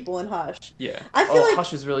 2 people in Hush. Yeah. I feel like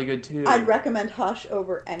Hush is really good too. I'd recommend Hush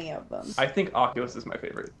over any of them. I think Oculus is my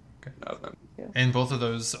favorite of them. And both of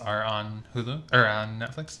those are on Hulu or on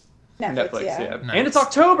Netflix. Netflix, yeah. Nice. And it's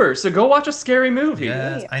October, so go watch a scary movie.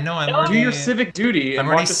 Yes, I know. Do your civic duty and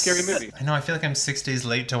watch a scary movie. I know. I feel like I'm 6 days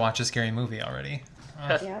late to watch a scary movie already.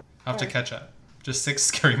 Yeah. I'll have to catch up. Just 6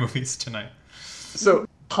 scary movies tonight. So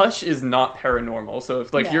Hush is not paranormal. So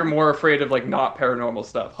if like you're more afraid of like not paranormal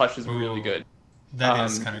stuff, Hush is really good. That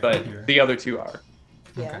is kind of but creepier. the other 2 are.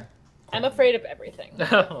 Yeah. Okay. I'm afraid of everything.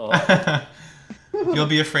 You'll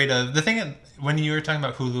be afraid of the thing when you were talking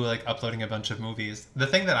about Hulu like uploading a bunch of movies. The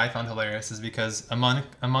thing that I found hilarious is because among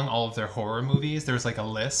all of their horror movies, there was like a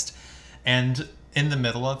list, and in the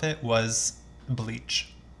middle of it was Bleach.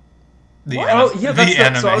 So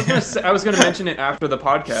I was gonna mention it after the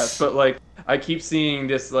podcast, but like I keep seeing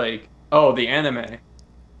this like the anime.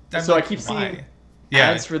 So I keep seeing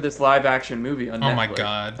ads for this live action movie on Netflix. Oh my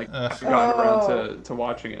god! Like, I've gotten around to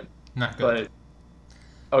watching it. Not good.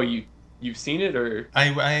 But you've seen it or?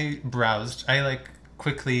 I browsed. I like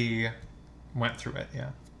quickly went through it.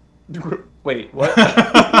 Yeah. Wait, what?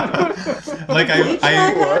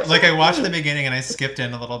 I watched the beginning and I skipped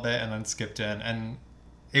in a little bit and then skipped in and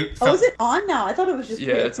it felt... Oh, is it on now? I thought it was just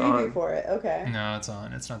Yeah, a it's preview on. for it. Okay. No, it's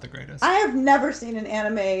on. It's not the greatest. I have never seen an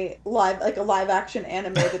anime like a live action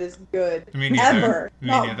anime that is good. Me neither. Ever. Me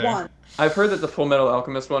Not neither. once. I've heard that the Full Metal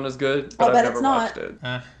Alchemist one is good, but I'll I've bet never it's not. watched it.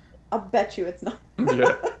 I'll bet you it's not.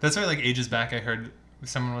 Yeah. That's why, like, ages back, I heard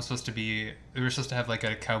someone was supposed to be... We were supposed to have, like,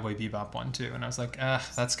 a Cowboy Bebop one, too. And I was like,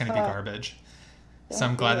 that's going to be garbage. So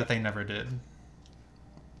I'm glad that they never did.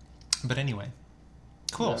 But anyway.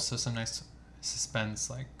 Cool. Yeah. So some nice suspense,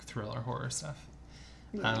 like, thriller horror stuff.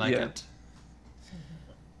 Yeah. I like Yeah. it.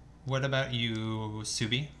 What about you,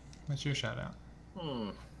 Subi? What's your shout-out?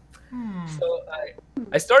 So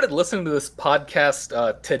I started listening to this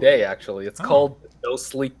podcast today. Actually, it's called No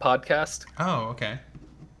Sleep Podcast. Oh, okay.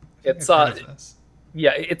 It's I've heard of this.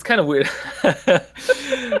 yeah, it's kind of weird.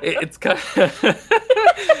 It's kind of...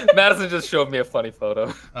 Madison just showed me a funny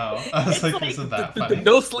photo. Oh, I was like, isn't that The funny?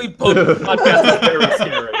 No Sleep Podcast is very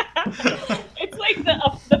scary. It's like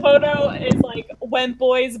the photo is like when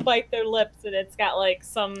boys bite their lips, and it's got like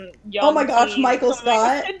some young. Oh my gosh, teen Michael coming,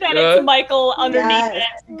 Scott. And then it's Michael underneath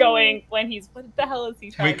Yes. it, going when he's. What the hell is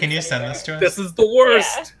he trying? Wait, can to you say send there? this to us? This is the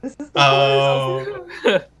worst. This is the Oh,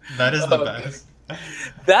 that is the Oh, best.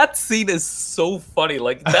 That scene is so funny.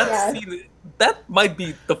 Like that Yes. scene, that might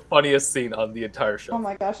be the funniest scene on the entire show. Oh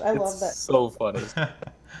my gosh, I love It's that. so funny.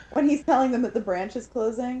 When he's telling them that the branch is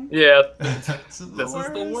closing, Yeah, This is this is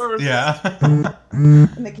the worst. Yeah. and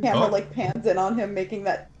the camera Oh. like pans in on him, making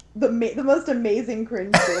that the most amazing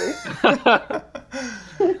cringe face.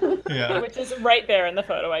 Yeah. Which is right there in the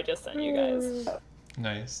photo I just sent you guys.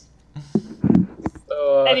 Nice.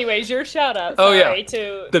 So, Anyways, your shout out. Oh, yeah. Sorry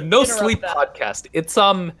to the No interrupt Sleep that. Podcast. It's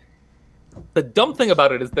the dumb thing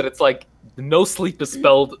about it is that it's like No Sleep is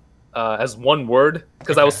spelled as one word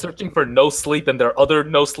because I was searching for No Sleep and there are other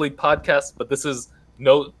No Sleep podcasts, but this is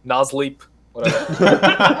No Sleep. Whatever.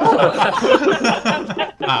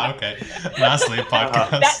 Okay. Lastly,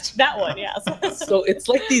 podcast. That one, yes. So it's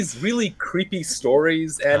like these really creepy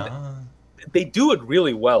stories, and Ah. they do it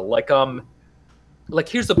really well. Like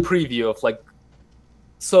here's a preview of like,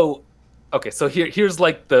 so here's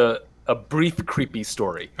like a brief creepy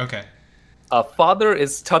story. Okay. A father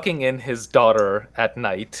is tucking in his daughter at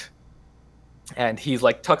night, and he's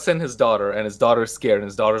like tucks in his daughter, and his daughter's scared, and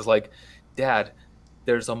his daughter's like, "Dad,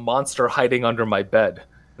 there's a monster hiding under my bed."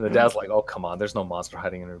 And the dad's like, "Oh, come on, there's no monster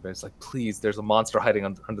hiding under your bed." It's like, "Please, there's a monster hiding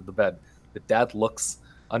under the bed." The dad looks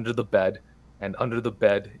under the bed, and under the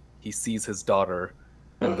bed, he sees his daughter,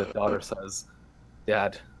 and the daughter says,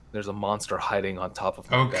 "Dad, there's a monster hiding on top of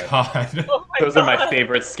my Oh bed." God. Oh my Those are my God.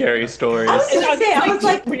 favorite scary stories. I was Is gonna that say, I was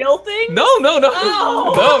like, real thing? No.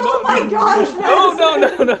 oh my gosh,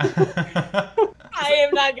 No. I am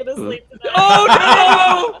not gonna sleep tonight.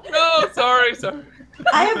 Oh no! Sorry.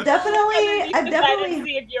 I've definitely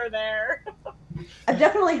see if you're there. I've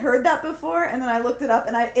definitely heard that before, and then I looked it up,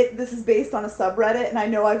 and this is based on a subreddit, and I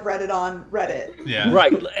know I've read it on Reddit. Yeah.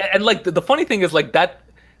 Right, and like the funny thing is like that,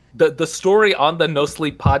 the story on the No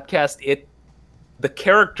Sleep podcast, the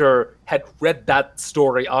character had read that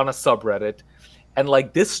story on a subreddit, and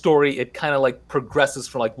like this story, it kind of like progresses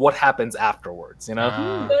from like what happens afterwards, you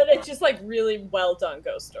know? But it's just like really well done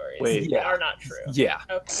ghost stories Wait. that are not true. Yeah,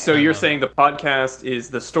 Okay. So you're saying the podcast is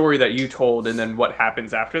the story that you told, and then what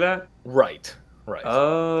happens after that? right.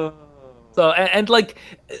 Oh. So and like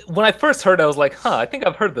when I first heard it, I was like, I think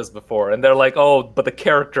I've heard this before. And they're like, oh, but the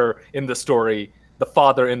character in the story, the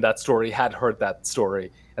father in that story had heard that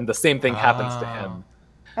story, and the same thing happens to him.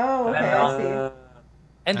 Oh, okay, I see.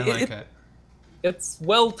 And I like it. it's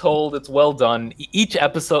well told, it's well done. Each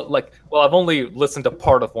episode, like, well, I've only listened to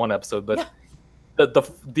part of one episode, but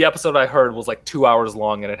the episode I heard was like 2 hours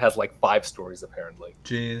long, and it has like 5 stories apparently.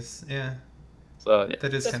 Jeez. Yeah. So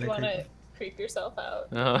That is Just kind of want creepy. to creep yourself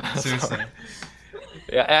out. Seriously.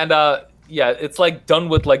 Yeah, and yeah, it's like done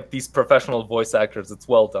with like these professional voice actors. It's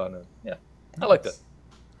well done. And, yeah, I liked it.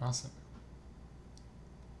 Awesome.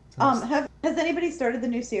 Has anybody started the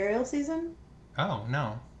new Serial season? Oh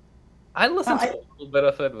no. I listened Oh, to a little bit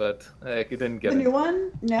of it, but it didn't get The it. new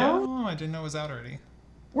one? No? Oh, I didn't know it was out already.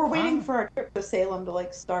 We're waiting for our trip to Salem to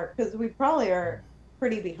like start, because we probably are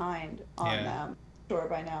pretty behind on Yeah. sure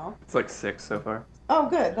by now. It's like 6 so far. Oh,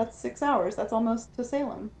 good. That's 6 hours. That's almost to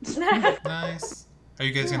Salem. Nice. Are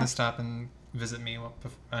you guys Yeah. gonna stop and visit me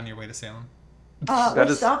on your way to Salem? That We're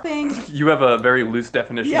is- stopping. You have a very loose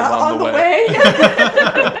definition Yeah, of on the way.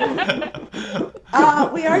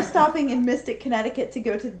 We are stopping in Mystic, Connecticut to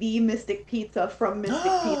go to the Mystic Pizza from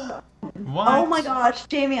Mystic Pizza. What? Oh my gosh,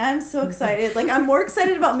 Jamie, I'm so excited. Like, I'm more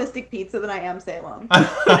excited about Mystic Pizza than I am Salem.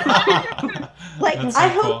 Like, That's so I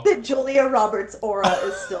hope cool. that Julia Roberts' aura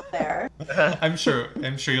is still there. I'm sure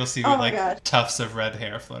you'll see Oh my gosh. like tufts of red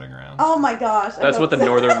hair floating around. Oh my gosh. I That's hope what the so.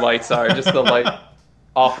 northern lights are. Just the light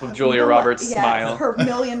off of Julia Roberts' Yes, smile. her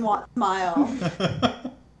million-watt smile.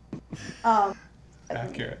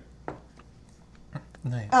 Accurate.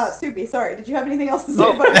 Nice. Subi, sorry, did you have anything else to say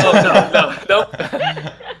Oh, about it? nope.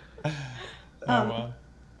 Oh, wow.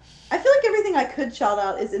 I feel like everything I could shout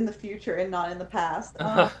out is in the future and not in the past.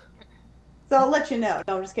 So I'll let you know.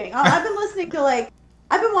 No, I'm just kidding. I've been listening to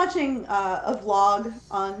I've been watching a vlog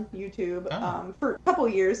on YouTube for a couple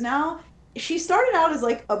years now. She started out as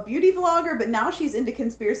like a beauty vlogger, but now she's into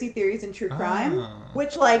conspiracy theories and true crime,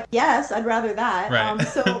 which yes, I'd rather that. Right.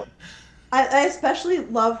 So I especially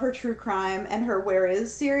love her true crime and her Where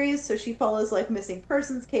Is series. So she follows like missing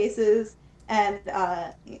persons cases and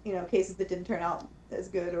cases that didn't turn out as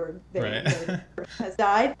good or the person has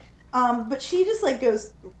died. But she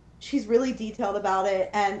just she's really detailed about it,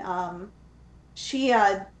 and she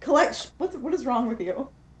collects. What is wrong with you?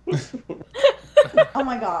 Oh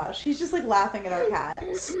my gosh, she's just like laughing at our cat.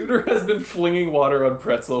 Scooter has been flinging water on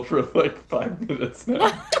Pretzel for like 5 minutes now.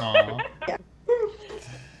 Aww.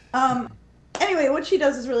 Yeah. Anyway, what she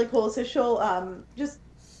does is really cool. So she'll just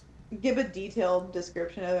give a detailed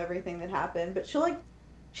description of everything that happened, but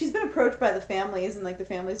she's been approached by the families, and like the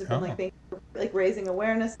families have been like raising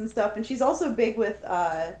awareness and stuff. And she's also big with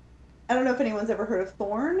I don't know if anyone's ever heard of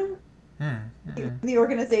Thorn. The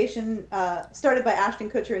organization started by Ashton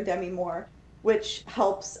Kutcher and Demi Moore, which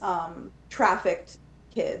helps trafficked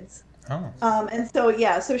kids. And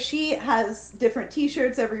so she has different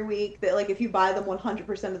T-shirts every week that like if you buy them,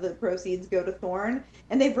 100% of the proceeds go to Thorn,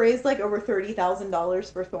 and they've raised like over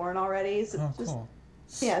 $30,000 for Thorn already. So cool.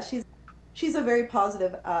 Yeah, she's a very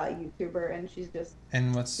positive YouTuber, and she's just.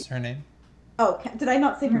 And what's her name? Oh, did I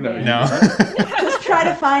not say her name? No. Just try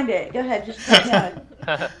to find it. Go ahead.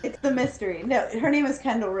 It's the mystery. No, her name is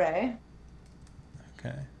Kendall Ray.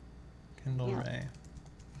 Okay. Kendall Ray.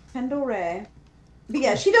 Kendall Ray. But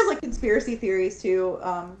yeah, she does like conspiracy theories too.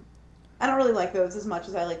 I don't really like those as much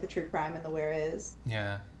as I like the true crime and the Where Is.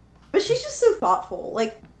 Yeah. But she's just so thoughtful.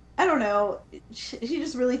 Like, I don't know. She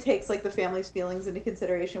just really takes like the family's feelings into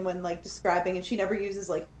consideration when like describing, and she never uses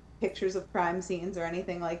like pictures of crime scenes or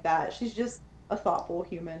anything like that. She's just a thoughtful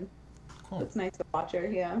human. Cool. It's nice to watch her.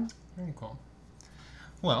 Yeah. Very cool.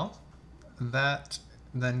 Well, that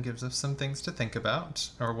then gives us some things to think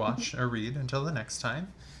about, or watch, or read until the next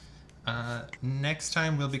time. Next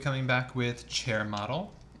time we'll be coming back with Chair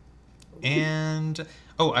Model. And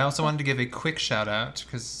I also wanted to give a quick shout out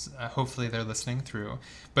because hopefully they're listening through.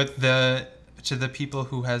 But to the people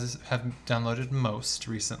who have downloaded most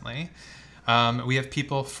recently, we have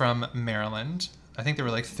people from Maryland. I think there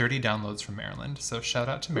were like 30 downloads from Maryland. So shout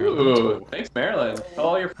out to Maryland. Ooh, thanks, Maryland. Tell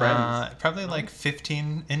all your friends. Probably like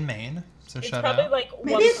 15 in Maine. So it's shout probably out. like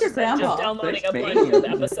Maybe it's your 1% grandpa. just downloading a Thanks, bunch Maine.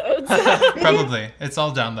 of episodes. Probably. It's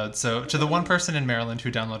all downloads. So to the one person in Maryland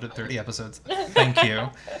who downloaded 30 episodes, thank you.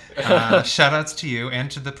 Shout outs to you,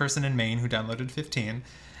 and to the person in Maine who downloaded 15.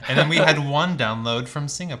 And then we had one download from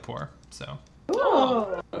Singapore. So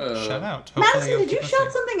Oh. shout out. Madison, you'll did you keep shout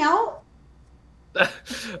listening. something out?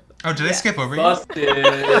 Oh, did I skip over you? Busted.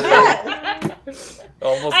 Yeah.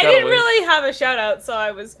 Almost I got didn't away. really have a shout out, so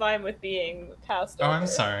I was fine with being passed Oh, over. I'm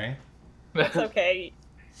sorry. It's okay.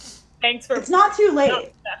 Thanks for It's not too late. not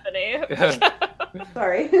Stephanie.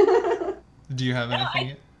 Sorry. Do you have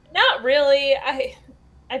anything? Not really.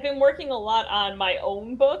 I've been working a lot on my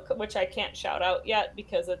own book, which I can't shout out yet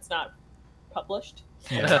because it's not published.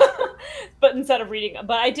 Yeah. But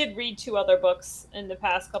I did read 2 other books in the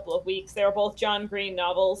past couple of weeks. They were both John Green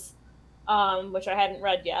novels, which I hadn't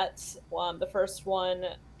read yet. The first one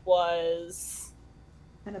was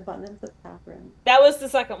An Abundance of Catherine. that was the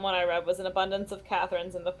second one I read, was An Abundance of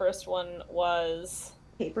Catherine's, and the first one was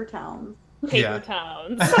Paper Towns. Paper Yeah.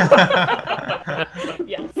 Towns.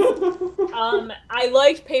 Yes. I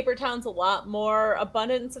liked Paper Towns a lot more.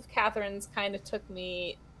 Abundance of Catherine's kind of took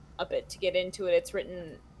me a bit to get into it. It's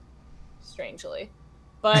written strangely,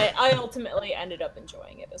 but I ultimately ended up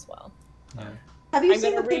enjoying it as well. Yeah. Have you I'm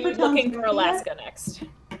seen going the to Paper read Towns Looking for movie yet? Alaska next.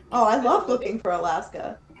 Oh, I love Looking for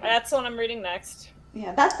Alaska. That's the one I'm reading next.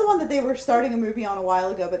 Yeah, that's the one that they were starting a movie on a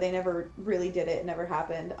while ago, but they never really did it. It never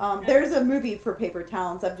happened. There's a movie for Paper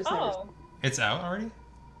Towns. I've just never. Oh, It's out already?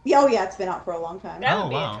 Yeah, oh yeah, it's been out for a long time. that Oh, would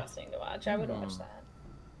be wow. interesting to watch. I would watch that.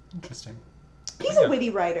 Interesting. He's a witty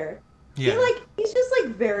writer. Yeah. He's just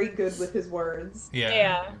like very good with his words. Yeah.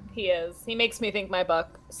 Yeah, he is. He makes me think my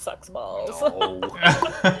buck sucks balls. No.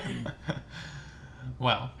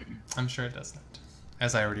 Well, I'm sure it doesn't.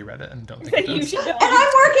 As I already read it and don't think it You does. should know. And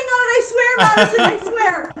I'm working on it, I swear, Madison, I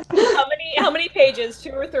swear. How many pages? 2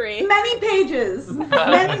 or 3? Many pages.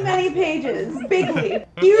 Many pages. Bigly.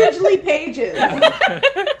 Hugely pages.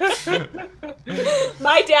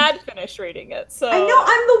 My dad finished reading it, so I know,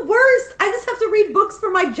 I'm the worst. I just have to read books for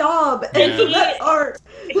my job. And so Yeah. that's art.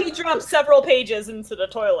 he dropped several pages into the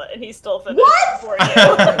toilet, and he still finished What? before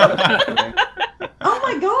you. Oh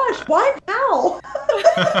my gosh, why Pal?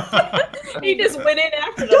 He just went in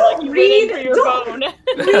after them Don't like you went in read- for your don't- phone.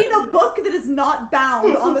 Read a book that is not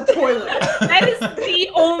bound on the toilet. That is the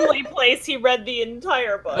only place he read the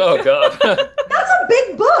entire book. Oh god. That's a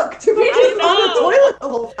big book to be I just on the know. toilet the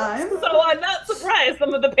whole time. So I'm not surprised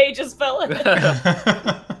some of the pages fell in.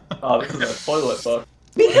 Oh, this is a toilet book.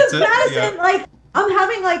 Because That's it, Madison, yeah. like, I'm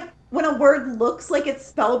having, like, when a word looks like it's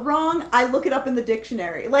spelled wrong, I look it up in the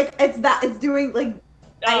dictionary. Like, it's doing, like,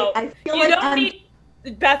 Oh, I feel you like don't I'm, need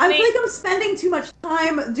I Bethany. feel like I'm spending too much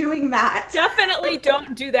time doing that. Definitely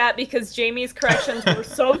don't do that because Jamie's corrections were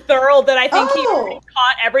so thorough that I think he Oh. already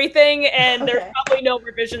caught everything, and there's Okay. probably no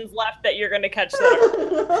revisions left that you're going to catch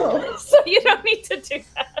that. So you don't need to do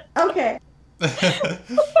that. Okay.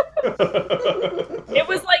 It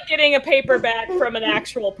was like getting a paperback from an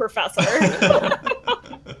actual professor.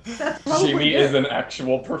 That's probably Jimmy good. is an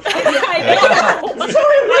actual professor. I know.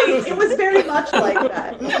 So it was very much like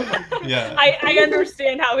that. Yeah. I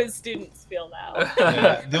understand how his students feel now.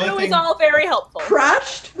 Yeah. The But it only was thing. all very helpful.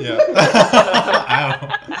 Crushed? Yeah.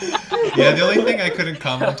 Ow. Yeah. The only thing I couldn't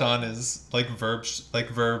comment on is like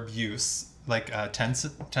verb use, like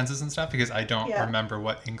tenses and stuff, because I don't Yeah. remember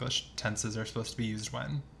what English tenses are supposed to be used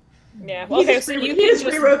when. Yeah. He Okay, just so re- you he can just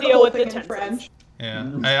just rewrote the deal whole with the thing in tenses. French.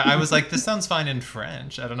 Yeah. I was like, this sounds fine in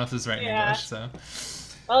French. I don't know if this is right in Yeah. English. So.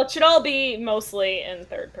 Well, it should all be mostly in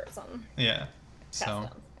third person. Yeah. Past So.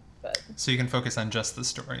 tense, but So you can focus on just the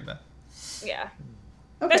story then. yeah.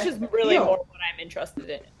 Okay. That's just really Deal. more what I'm interested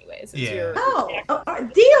in, anyways. Is Yeah. your Oh,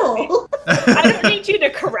 accent. deal. I don't need you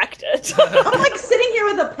to correct it. I'm like sitting here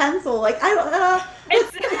with a pencil, like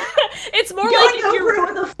It's more like going if over you're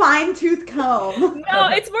it with a fine-tooth comb. no,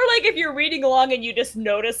 it's more like if you're reading along and you just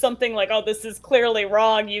notice something like, oh, this is clearly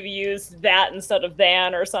wrong. You've used that instead of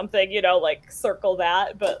than or something. You know, like circle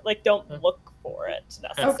that, but like don't look for it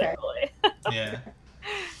necessarily. Yeah.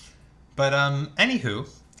 But anywho,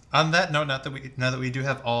 on that note, now that we do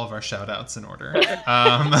have all of our shout outs in order,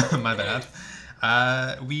 my bad.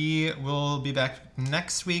 We will be back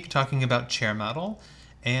next week talking about chair model.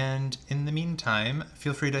 And in the meantime,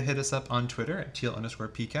 feel free to hit us up on Twitter at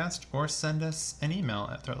teal_pcast or send us an email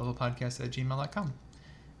at threatlevelpodcast@gmail.com.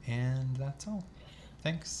 And that's all.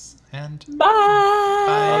 Thanks and Bye.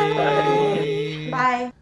 bye. Bye.